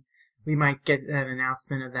happening, we might get an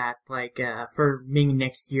announcement of that, like, for maybe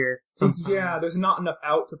next year. sometime. Yeah, there's not enough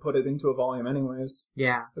out to put it into a volume anyways.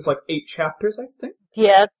 Yeah. There's like 8 chapters, I think.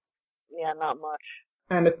 Yeah, not much.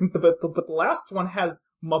 And I think but the last one has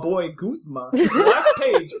my boy Guzma. The last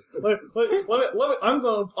page. Let me, I'm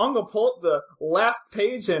gonna pull up the last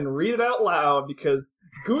page and read it out loud because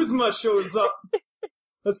Guzma shows up.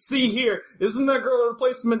 Let's see here. Isn't that girl a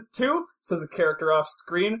replacement too? Says a character off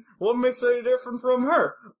screen. What makes it different from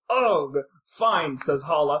her? Ugh. Fine, says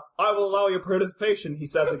Hala. I will allow your participation, he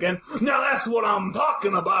says again. Now that's what I'm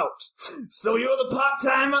talking about. So you're the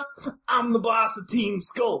part-timer? I'm the boss of Team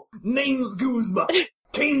Skull. Name's Guzma.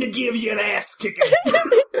 Came to give you an ass kicking.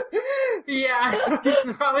 Yeah,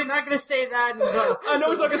 he's probably not going to say that in the I know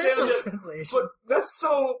he's not going to say official that, translation. but that's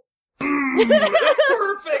so... that's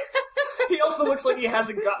perfect. He also looks like he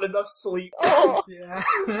hasn't gotten enough sleep. Oh, Yeah,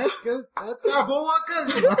 that's good. That's our boy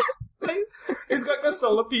Guzma. right? He's got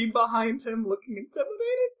Gasolipede behind him looking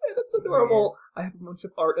intimidating, and it's adorable. I have a bunch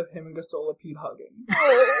of art of him and Gasolipede hugging.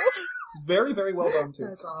 It's very, very well done, too.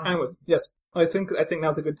 That's awesome. Anyways, yes, I think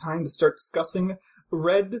now's a good time to start discussing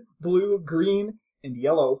red, blue, green, and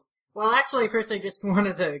yellow. Well, actually, first I just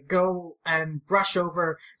wanted to go and brush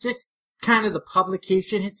over just kind of the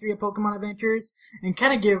publication history of Pokemon Adventures and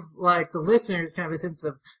kind of give, like, the listeners kind of a sense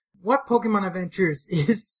of what Pokemon Adventures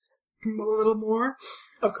is a little more.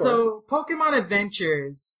 Of course. So, Pokemon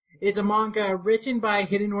Adventures is a manga written by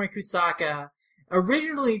Hidenori Kusaka,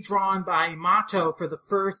 originally drawn by Mato for the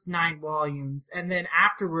first 9 volumes, and then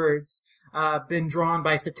afterwards been drawn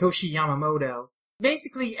by Satoshi Yamamoto.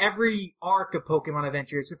 Basically, every arc of Pokemon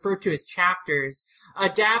Adventures, referred to as chapters,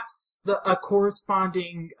 adapts a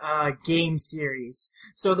corresponding game series.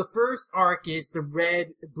 So the first arc is the red,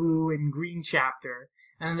 blue, and green chapter,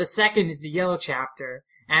 and the second is the yellow chapter,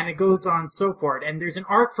 and it goes on so forth. And there's an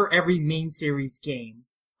arc for every main series game.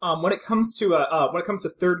 When it comes to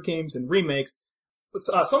third games and remakes,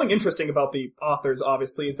 something interesting about the authors,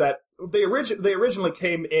 obviously, is that they originally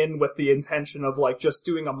came in with the intention of, like, just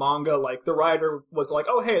doing a manga. Like, the writer was like,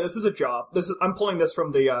 "Oh, hey, this is a job. I'm pulling this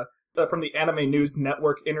from the Anime News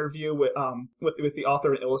Network interview with the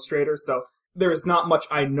author and illustrator." So there's not much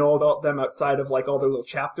I know about them outside of, like, all their little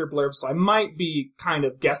chapter blurbs. So I might be kind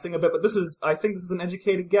of guessing a bit, but I think this is an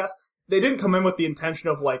educated guess. They didn't come in with the intention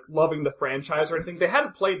of, like, loving the franchise or anything. They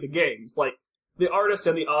hadn't played the games. Like, the artist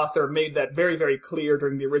and the author made that very, very clear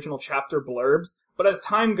during the original chapter blurbs. But as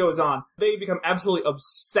time goes on, they become absolutely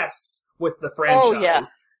obsessed with the franchise. Oh, yeah.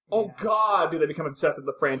 Oh, God, do they become obsessed with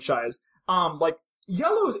the franchise. Like,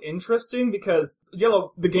 Yellow's interesting because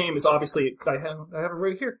Yellow, the game is obviously, I have it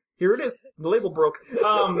right here. Here it is. The label broke.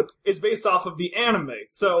 It's based off of the anime.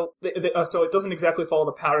 So, so it doesn't exactly follow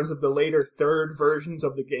the patterns of the later third versions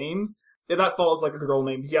of the games. That follows, like, a girl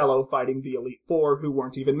named Yellow fighting the Elite Four, who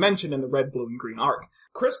weren't even mentioned in the red, blue, and green arc.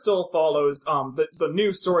 Crystal follows the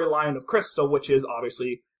new storyline of Crystal, which is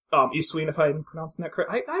obviously Isuin, if I'm pronouncing that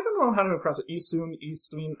correct. I don't know how to pronounce it.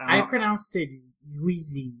 Isuin. I pronounced it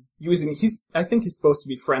Yuizi. I think he's supposed to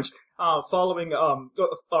be French. Following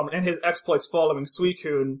and his exploits following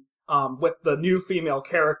Suicune, with the new female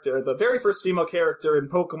character, the very first female character in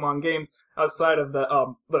Pokemon games outside of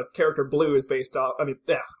the character Blue is based off.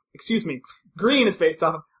 Green is based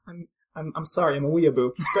off. I'm sorry, I'm a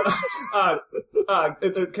weeaboo.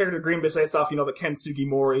 The character Green is based off, the Ken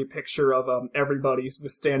Sugimori picture of everybody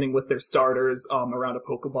standing with their starters around a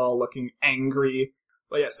Pokeball, looking angry.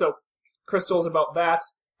 But yeah, so Crystal's about that.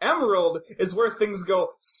 Emerald is where things go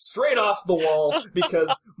straight off the wall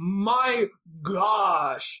because, my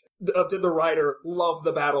gosh, did the writer love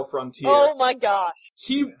the Battle Frontier. Oh my gosh.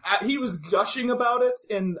 He was gushing about it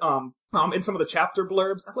in some of the chapter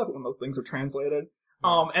blurbs. I love it when those things are translated.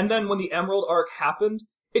 And then when the Emerald arc happened,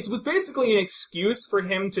 it was basically an excuse for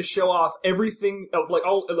him to show off everything,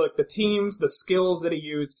 the teams, the skills that he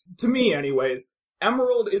used. To me, anyways,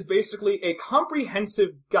 Emerald is basically a comprehensive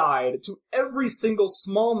guide to every single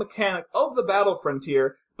small mechanic of the Battle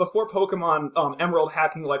Frontier before Pokemon Emerald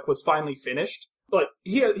hacking was finally finished. Like,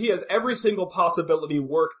 he has every single possibility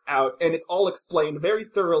worked out, and it's all explained very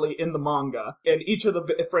thoroughly in the manga. And each of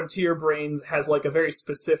the Frontier Brains has, a very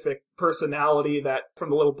specific personality that, from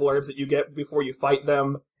the little blurbs that you get before you fight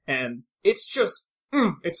them. And it's just,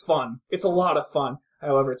 it's fun. It's a lot of fun.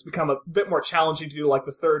 However, it's become a bit more challenging to do,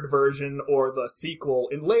 the third version or the sequel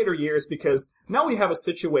in later years, because now we have a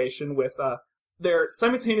situation with, they're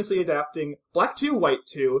simultaneously adapting Black 2, White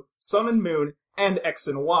 2, Sun and Moon, and X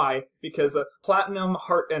and Y, because Platinum,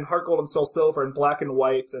 Heart Gold, and Soul Silver, and Black and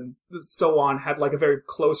White, and so on, had a very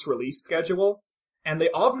close release schedule. And they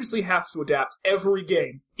obviously have to adapt every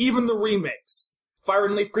game, even the remakes. Fire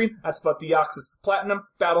and Leaf Green, that's about Deoxys. Platinum,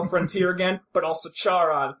 Battle Frontier again, but also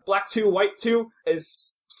Charon. Black 2, White 2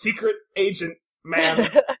 is Secret Agent Man.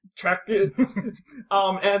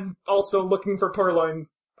 And also looking for Purloin,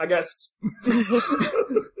 I guess.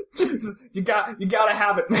 You gotta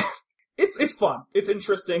have it. It's fun. It's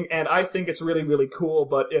interesting, and I think it's really, really cool,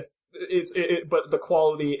 but but the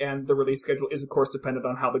quality and the release schedule is, of course, dependent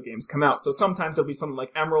on how the games come out. So sometimes it'll be something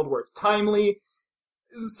like Emerald, where it's timely.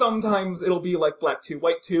 Sometimes it'll be like Black 2,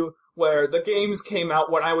 White 2, where the games came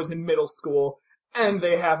out when I was in middle school, and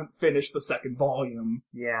they haven't finished the second volume.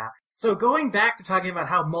 Yeah. So going back to talking about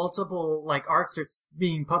how multiple, arcs are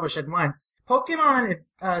being published at once, Pokemon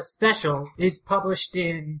Special is published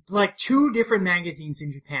in, 2 different magazines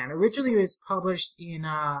in Japan. Originally it was published in,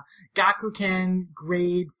 Gakuken,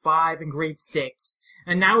 Grade 5, and Grade 6.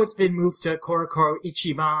 And now it's been moved to Korokoro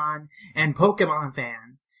Ichiban and Pokemon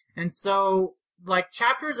Fan. And so,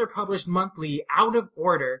 chapters are published monthly out of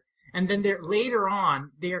order. and then later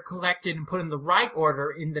on, they are collected and put in the right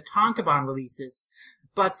order in the Tankobon releases.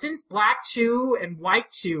 But since Black 2 and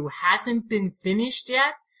White 2 hasn't been finished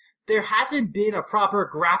yet, there hasn't been a proper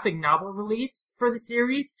graphic novel release for the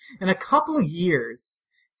series in a couple of years.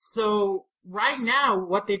 So right now,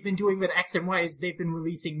 what they've been doing with X and Y is they've been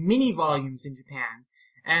releasing mini volumes in Japan.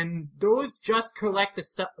 And those just collect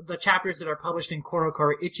the chapters that are published in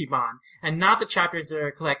CoroCoro Ichiban, and not the chapters that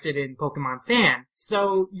are collected in Pokemon Fan.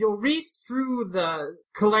 So you'll read through the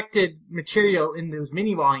collected material in those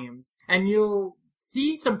mini volumes, and you'll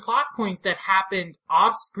see some plot points that happened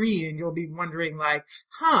off screen, and you'll be wondering like,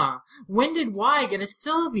 when did Y get a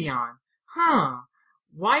Sylveon?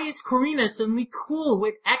 Why is Corina suddenly cool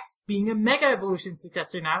with X being a Mega Evolution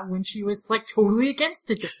successor now when she was like totally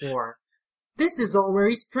against it before? This is all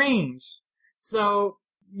very strange. So,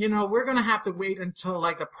 we're gonna have to wait until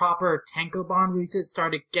like the proper Tankobon releases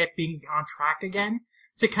start to get being on track again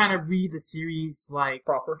to kind of read the series like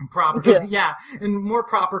Proper. Yeah, in more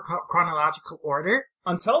proper chronological order.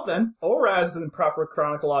 Until then, ORAS in proper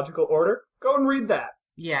chronological order. Go and read that.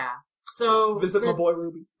 Yeah. So Visit my boy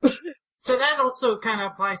Ruby. So that also kind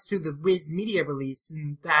of applies to the Viz Media release,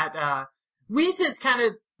 and that Viz is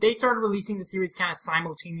they started releasing the series kind of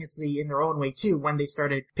simultaneously in their own way too when they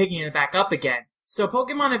started picking it back up again. So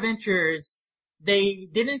Pokemon Adventures, they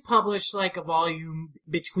didn't publish like a volume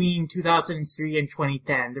between 2003 and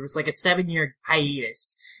 2010. There was like a 7-year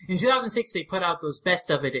hiatus. In 2006, they put out those best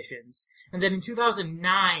of editions. And then in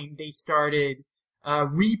 2009, they started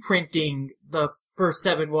reprinting the first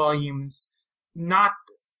 7 volumes, not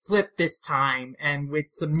flipped this time, and with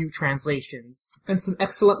some new translations. And some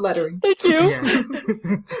excellent lettering. Thank you. Yes.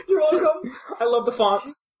 You're welcome. I love the font.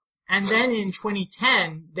 And then in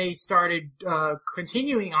 2010, they started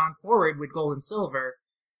continuing on forward with Gold and Silver.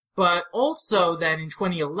 But also then in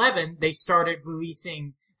 2011, they started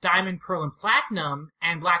releasing Diamond, Pearl, and Platinum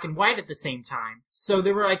and Black and White at the same time. So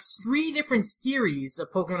there were like 3 different series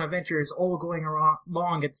of Pokemon Adventures all going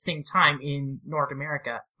along at the same time in North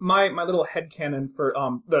America. My little headcanon for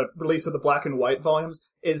the release of the Black and White volumes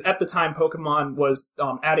is at the time Pokemon was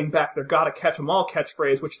adding back their gotta catch 'em all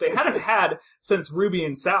catchphrase, which they hadn't had since Ruby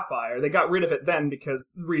and Sapphire. They got rid of it then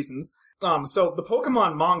because reasons. So the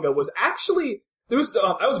Pokemon manga was actually I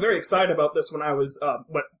was very excited about this when I was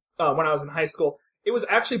when I was in high school. It was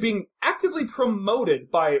actually being actively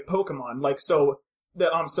promoted by Pokemon.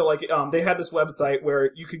 They had this website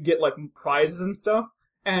where you could get like prizes and stuff.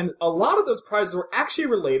 And a lot of those prizes were actually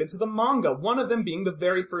related to the manga. One of them being the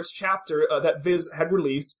very first chapter that Viz had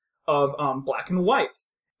released of Black and White.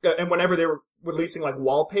 And whenever they were releasing like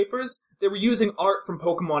wallpapers, they were using art from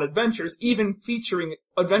Pokemon Adventures, even featuring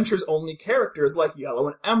Adventures-only characters like Yellow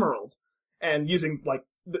and Emerald. And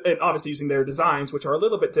obviously using their designs, which are a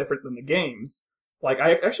little bit different than the games. Like,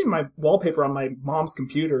 my wallpaper on my mom's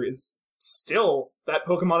computer is still that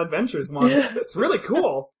Pokemon Adventures one. It's really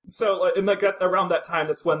cool. So, around that time,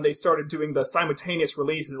 that's when they started doing the simultaneous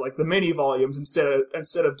releases, like the mini volumes,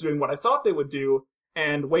 instead of doing what I thought they would do,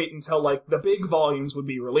 and wait until, like, the big volumes would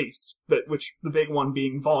be released. Which, the big one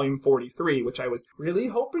being Volume 43, which I was really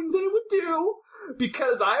hoping they would do,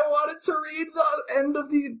 because I wanted to read the end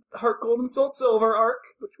of the Heart Gold and Soul Silver arc,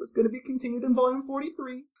 which was going to be continued in Volume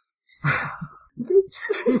 43.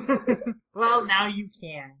 Well, now you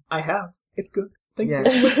can. I have. It's good. Thank you.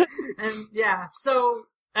 And so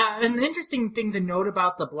an interesting thing to note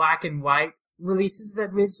about the Black and White releases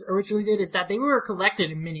that Viz originally did is that they were collected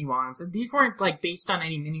in mini volumes, and these weren't like based on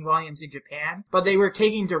any mini volumes in Japan, but they were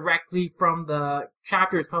taken directly from the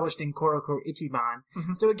chapters published in CoroCoro Ichiban.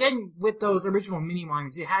 Mm-hmm. So again, with those original mini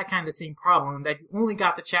volumes, you had kind of the same problem that you only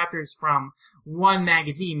got the chapters from one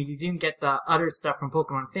magazine, and you didn't get the other stuff from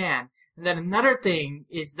Pokemon Fan. And then another thing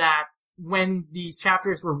is that when these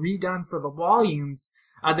chapters were redone for the volumes,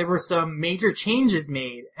 there were some major changes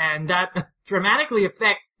made, and that dramatically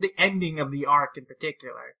affects the ending of the arc in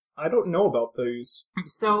particular. I don't know about those.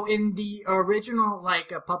 So in the original,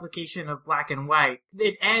 publication of Black and White,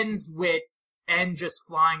 it ends with N just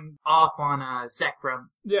flying off on a Zekrom.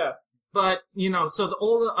 Yeah. But, so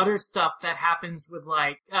all the other stuff that happens with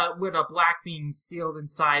with a black being sealed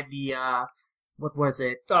inside the, what was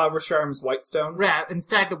it? Reshiram's Whitestone. Yeah,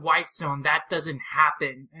 inside the Whitestone, that doesn't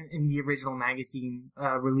happen in the original magazine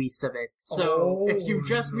release of it. So if you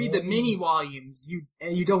just read the mini volumes,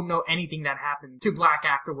 you don't know anything that happened to Black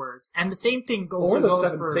afterwards. And the same thing goes for... Or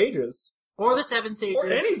the Seven Sages. Or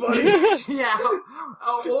anybody. Yeah.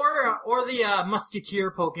 Or the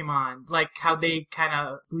Musketeer Pokemon. Like how they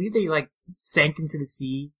I believe they sank into the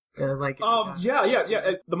sea.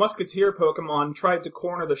 The Musketeer Pokemon tried to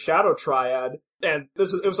corner the Shadow Triad and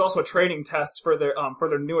it was also a training test for their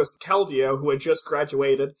newest Keldeo, who had just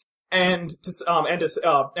graduated. And to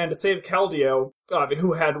save Keldeo,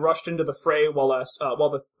 who had rushed into the fray while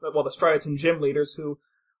the Striaton gym leaders, who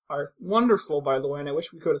are wonderful, by the way, and I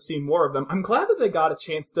wish we could have seen more of them. I'm glad that they got a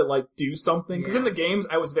chance to, like, do something, because in the games,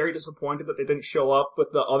 I was very disappointed that they didn't show up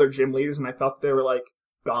with the other gym leaders, and I thought they were, like,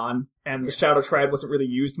 gone, and the Shadow Triad wasn't really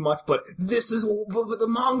used much, but this is what the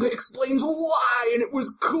manga explains why, and it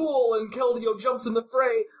was cool, and Keldeo jumps in the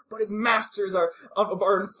fray, but his masters are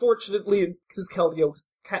unfortunately, because Keldeo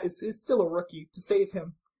is still a rookie, to save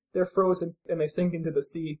him, they're frozen, and they sink into the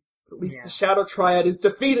sea. But at least the Shadow Triad is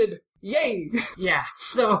defeated! Yay! Yeah,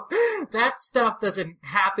 so that stuff doesn't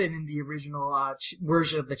happen in the original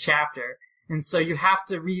version of the chapter, and so you have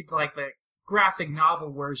to read, like, the graphic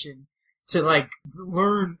novel version to, like,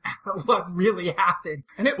 learn what really happened.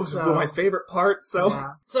 And it was my favorite part, so...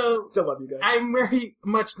 Yeah. So, still love you guys. I'm very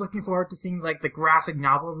much looking forward to seeing, like, the graphic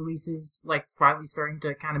novel releases, like, finally starting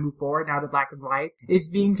to kind of move forward now that Black and White is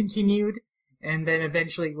being continued. And then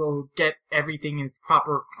eventually we'll get everything in its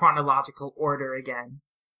proper chronological order again.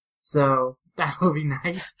 So, that will be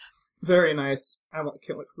nice. Very nice. I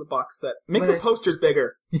can't wait for the box set. Make the posters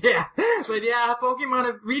bigger. Yeah. But yeah,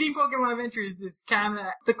 reading Pokemon Adventures is kind of,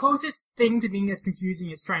 the closest thing to being as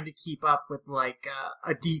confusing as trying to keep up with, like,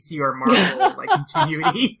 a DC or Marvel, like,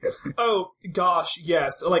 continuity. Oh, gosh,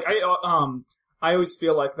 yes. Like, I always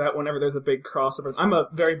feel like that whenever there's a big crossover. I'm a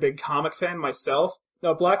very big comic fan myself.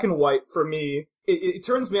 Now, Black and White, for me, it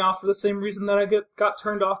turns me off for the same reason that I got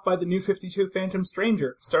turned off by the New 52 Phantom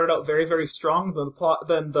Stranger. Started out very, very strong,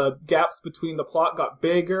 then the gaps between the plot got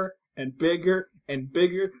bigger and bigger and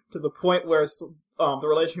bigger, to the point where the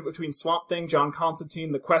relationship between Swamp Thing, John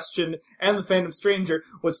Constantine, The Question, and the Phantom Stranger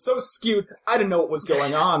was so skewed, I didn't know what was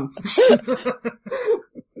going on.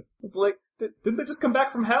 It's like, didn't they just come back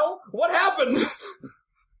from hell? What happened?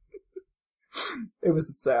 It was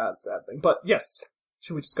a sad, sad thing. But yes,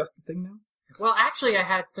 should we discuss the thing now? Well, actually, I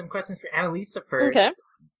had some questions for Annalisa first. Okay.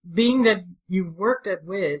 Being that you've worked at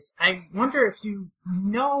Wiz, I wonder if you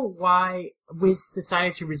know why Wiz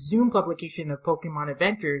decided to resume publication of Pokemon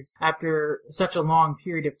Adventures after such a long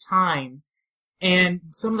period of time, and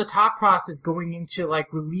some of the thought process going into,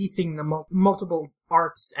 like, releasing the multiple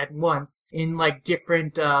arcs at once in, like,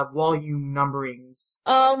 different volume numberings.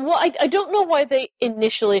 Well, I don't know why they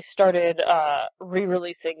initially started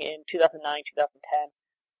re-releasing in 2009, 2010.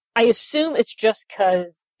 I assume it's just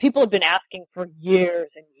because people have been asking for years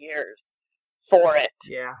and years for it.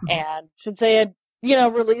 Yeah. And since they had,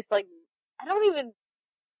 released, like, did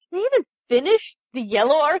they even finish the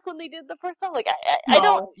Yellow Arc when they did the first time? Like, I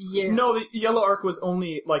don't... Yeah. No, the Yellow Arc was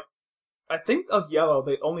only, like, I think of Yellow,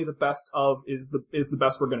 the best of is the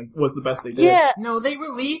best was the best they did. Yeah. No, they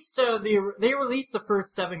released the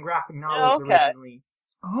first 7 graphic novels originally.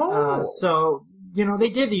 Oh. So, they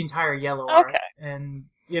did the entire Yellow Arc. And,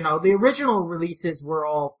 the original releases were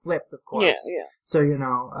all flipped, of course. Yeah. So,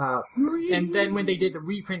 and then when they did the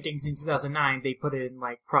reprintings in 2009, they put it in,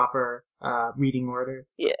 like, proper, reading order.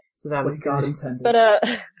 Yeah. So that was God good. intended. But,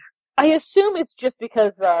 I assume it's just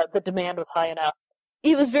because, the demand was high enough.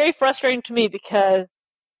 It was very frustrating to me because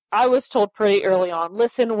I was told pretty early on,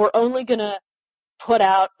 listen, we're only gonna put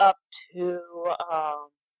out up to,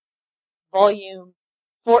 volume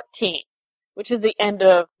 14, which is the end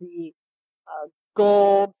of the,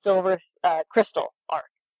 Gold, Silver, Crystal arc.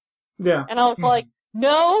 Yeah. And I was like,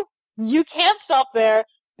 no, you can't stop there,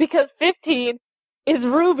 because 15 is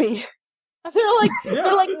Ruby. And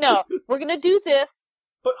they're like, no, we're gonna do this.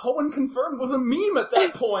 But Hoenn Confirmed was a meme at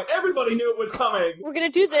that point. Everybody knew it was coming. We're gonna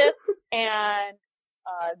do this, and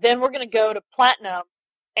then we're gonna go to Platinum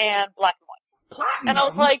and Black and White. Platinum? And I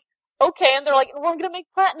was like, okay, and they're like, we're gonna make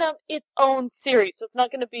Platinum its own series, so it's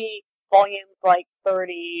not gonna be volumes like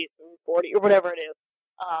 30, 40, or whatever it is.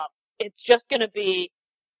 It's just gonna be,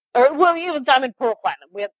 even Diamond, Pearl, Platinum.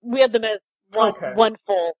 We had them as one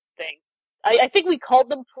full thing. I think we called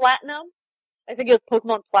them Platinum. I think it was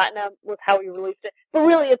Pokemon Platinum was how we released it. But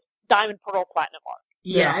really, it's Diamond, Pearl, Platinum arc.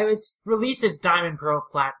 Yeah, it was released as Diamond, Pearl,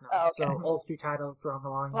 Platinum. Oh, okay. So all 3 titles were on the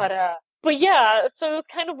line. But yeah, so it was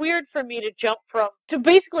kind of weird for me to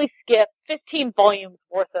basically skip 15 volumes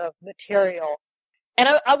worth of material. And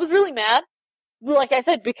I was really mad, like I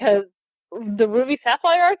said, because the Ruby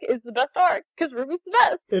Sapphire arc is the best arc, because Ruby's the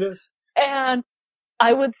best. It is. And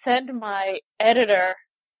I would send my editor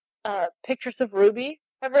pictures of Ruby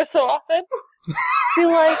ever so often. Be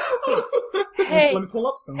like, hey, let me pull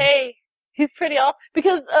up some. Hey, he's pretty awesome.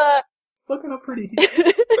 Because, look how pretty he is.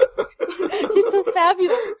 He's so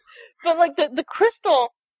fabulous. But, like, the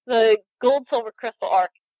crystal, the Gold, Silver, Crystal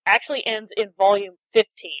arc actually ends in volume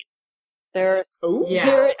 15. There's, Oh,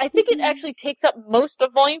 Yeah. I think it actually takes up most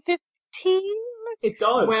of volume 15. it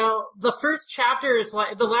does. Well, the first chapter is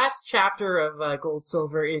like, the last chapter of Gold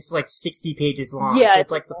Silver is like 60 pages long. Yeah, so it's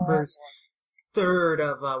it's like the long. first third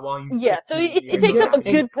of volume Yeah, so 15. it takes up a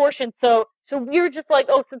Yeah. good portion. So we were just like,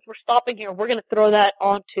 oh, since we're stopping here, we're gonna throw that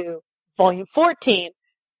onto volume 14.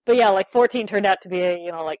 But yeah, like 14 turned out to be a,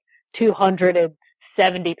 like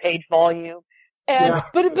 270 page volume. And, Yeah.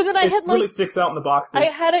 but then I it had really like, sticks out in the boxes. I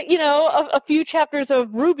had a few chapters of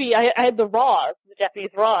Ruby. I had the raws, the Japanese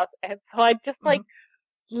raws. And so I'd just like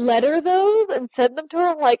letter those and send them to her.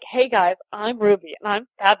 I'm like, hey guys, I'm Ruby and I'm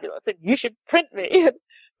fabulous and you should print me.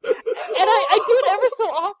 And I do it ever so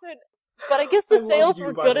often. But I guess I the love sales you,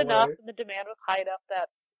 were by good the enough way. and the demand was high enough that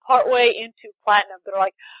partway into Platinum, they're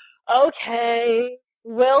like, okay,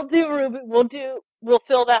 we'll do Ruby, we'll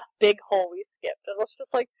fill that big hole we skipped. And I was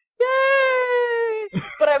just like, yay!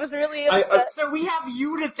 But I was really upset. So we have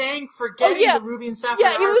you to thank for getting yeah. the Ruby and Sapphire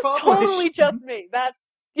Yeah, it was published. totally just me.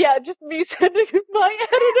 Just me sending my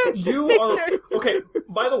editor. You are okay.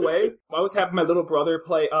 By the way, I was having my little brother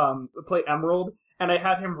play Emerald, and I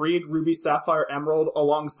had him read Ruby, Sapphire, Emerald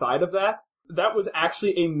alongside of that. That was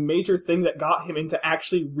actually a major thing that got him into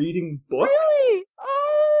actually reading books. Really?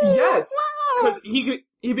 Oh, Yes, wow. because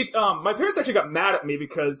my parents actually got mad at me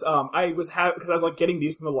because I was like getting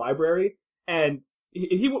these from the library, and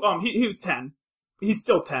he was 10. He's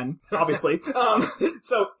still 10, obviously.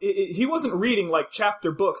 So he wasn't reading like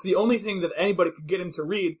chapter books. The only thing that anybody could get him to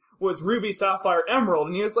read was Ruby, Sapphire, Emerald,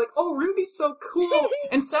 and he was like, "Oh, Ruby's so cool,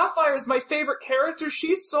 and Sapphire is my favorite character.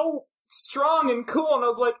 She's so strong and cool." And I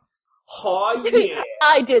was like, "Oh yeah."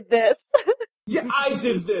 I did this. Yeah, I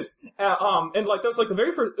did this. And like that was like the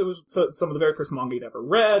very first. It was some of the very first manga he'd ever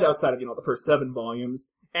read, outside of the first 7 volumes.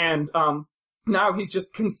 And now he's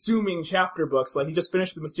just consuming chapter books. Like he just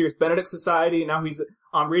finished the Mysterious Benedict Society, and now he's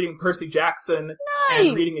reading Percy Jackson Nice.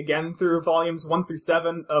 and reading again through volumes 1 through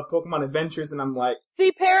 7 of Pokemon Adventures. And I'm like,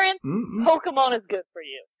 See, parents, mm-mm. Pokemon is good for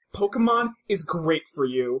you. Pokemon is great for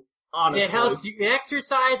you. Honestly, It helps you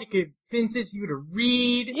exercise, it convinces you to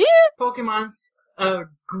read. Yeah. Pokemon's a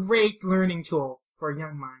great learning tool for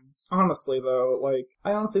young minds. Honestly, though, like,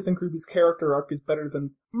 I honestly think Ruby's character arc is better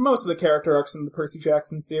than most of the character arcs in the Percy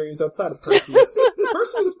Jackson series outside of Percy's.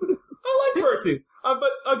 Percy's, I like Percy's.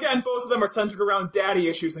 But again, both of them are centered around daddy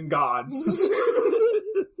issues and gods.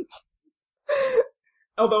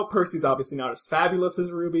 Although Percy's obviously not as fabulous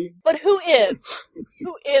as Ruby. But who is?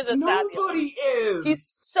 Who is a fabulous? Nobody is!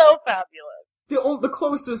 He's so fabulous. The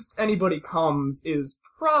closest anybody comes is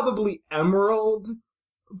probably Emerald,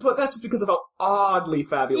 but that's just because of how oddly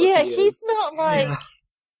fabulous Yeah, he is. he's not like... Yeah.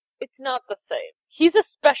 It's not the same. He's a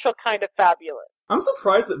special kind of fabulous. I'm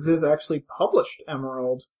surprised that Viz actually published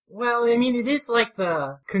Emerald. Well, I mean, it is like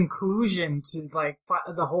the conclusion to like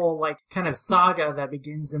the whole like kind of saga that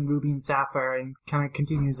begins in Ruby and Sapphire and kind of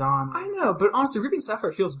continues on. I know, but honestly, Ruby and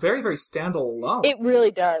Sapphire feels very, very standalone. It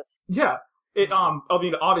really does. Yeah. It, I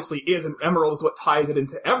mean, obviously is, and Emerald is what ties it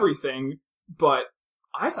into everything, but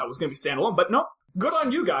I thought it was going to be standalone, but no. Good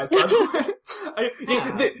on you guys, by the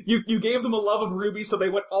way. You gave them a love of Ruby, so they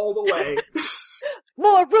went all the way.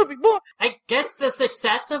 More Ruby, more! I guess the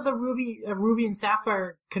success of the Ruby and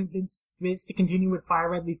Sapphire convinced Viz to continue with Fire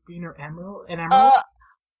Red, Leaf Green, or Emerald.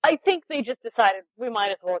 I think they just decided we might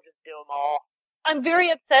as well just do them all. I'm very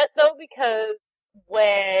upset, though, because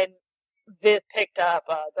when Viz picked up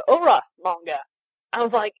the Oros manga, I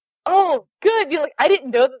was like, oh, good! I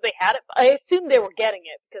didn't know that they had it. I assumed they were getting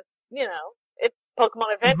it, because, it's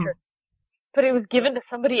Pokemon Adventure. But it was given to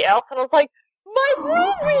somebody else, and I was like, my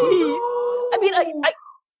Ruby! I mean,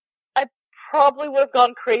 I probably would have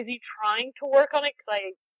gone crazy trying to work on it, because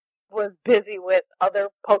I was busy with other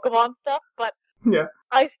Pokemon stuff, but Yeah.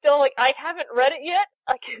 I still, I haven't read it yet.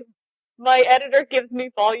 My editor gives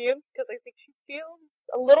me volumes, because I think she feels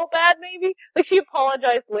a little bad, maybe. She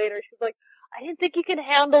apologized later. She's like, I didn't think you could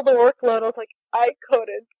handle the workload. I was like, I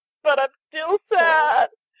couldn't, but I'm still sad.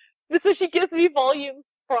 So she gives me volumes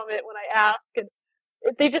from it when I ask, and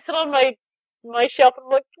they just sit on my shelf, and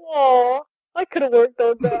I'm like, oh, I could have worked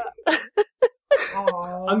on that.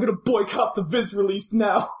 I'm gonna boycott the Viz release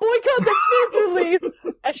now. Boycott the Viz release!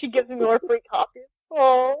 And she gives me more free copies.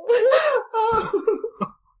 Oh.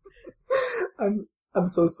 I'm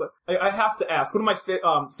so sorry. I have to ask. One of my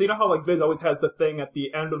so you know how Viz always has the thing at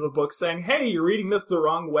the end of the book saying, "Hey, you're reading this the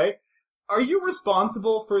wrong way." Are you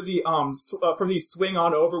responsible for the swing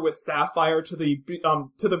on over with Sapphire to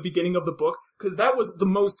the beginning of the book? Because that was the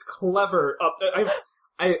most clever.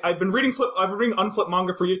 I've been reading unflip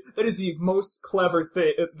manga for years. That is the most clever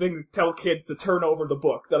thing to tell kids to turn over the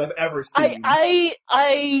book that I've ever seen.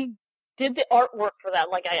 I did the artwork for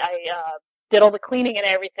that. Like, I did all the cleaning and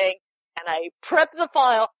everything, and I prepped the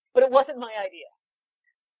file, but it wasn't my idea.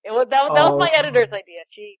 That was my editor's idea.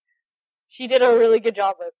 She did a really good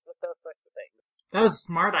job with those sorts of things. That was a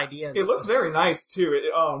smart idea. It looks very nice, too.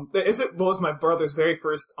 It was my brother's very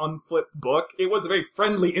first unflipped book. It was a very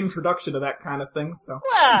friendly introduction to that kind of thing, so...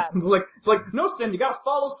 Yeah. It's like, no, Sam, you gotta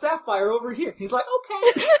follow Sapphire over here. He's like,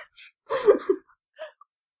 okay.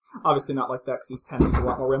 Obviously not like that, because he's 10. He's a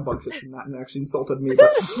lot more rambunctious than that, and actually insulted me,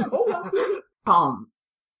 but...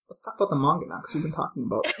 let's talk about the manga now, because we've been talking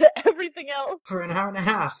about... Everything else. For an hour and a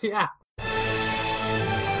half, yeah.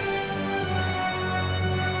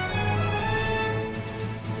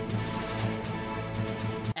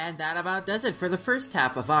 And that about does it for the first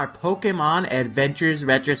half of our Pokemon Adventures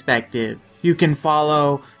retrospective. You can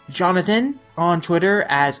follow Jonathan on Twitter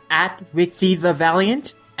as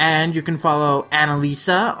 @WitsyTheValiant, and you can follow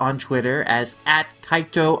Annalisa on Twitter as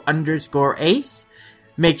 @Kaito_Ace.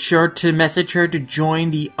 Make sure to message her to join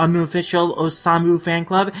the unofficial Osamu fan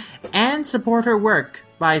club and support her work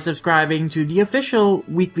by subscribing to the official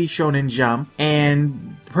Weekly Shonen Jump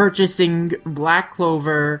and purchasing Black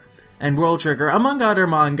Clover and World Trigger, among other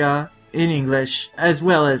manga in English, as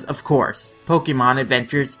well as, of course, Pokemon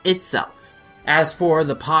Adventures itself. As for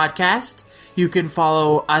the podcast, you can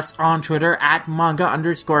follow us on Twitter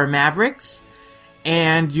 @manga_mavericks,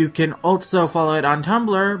 and you can also follow it on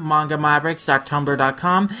Tumblr,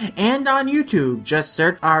 mangamavericks.tumblr.com, and on YouTube. Just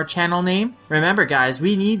search our channel name. Remember, guys,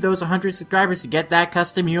 we need those 100 subscribers to get that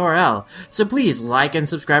custom URL. So please like and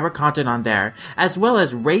subscribe our content on there, as well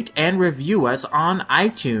as rate and review us on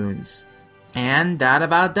iTunes. And that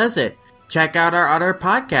about does it. Check out our other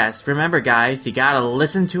podcasts. Remember, guys, you gotta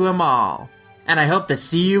listen to them all. And I hope to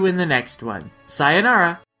see you in the next one.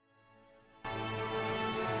 Sayonara!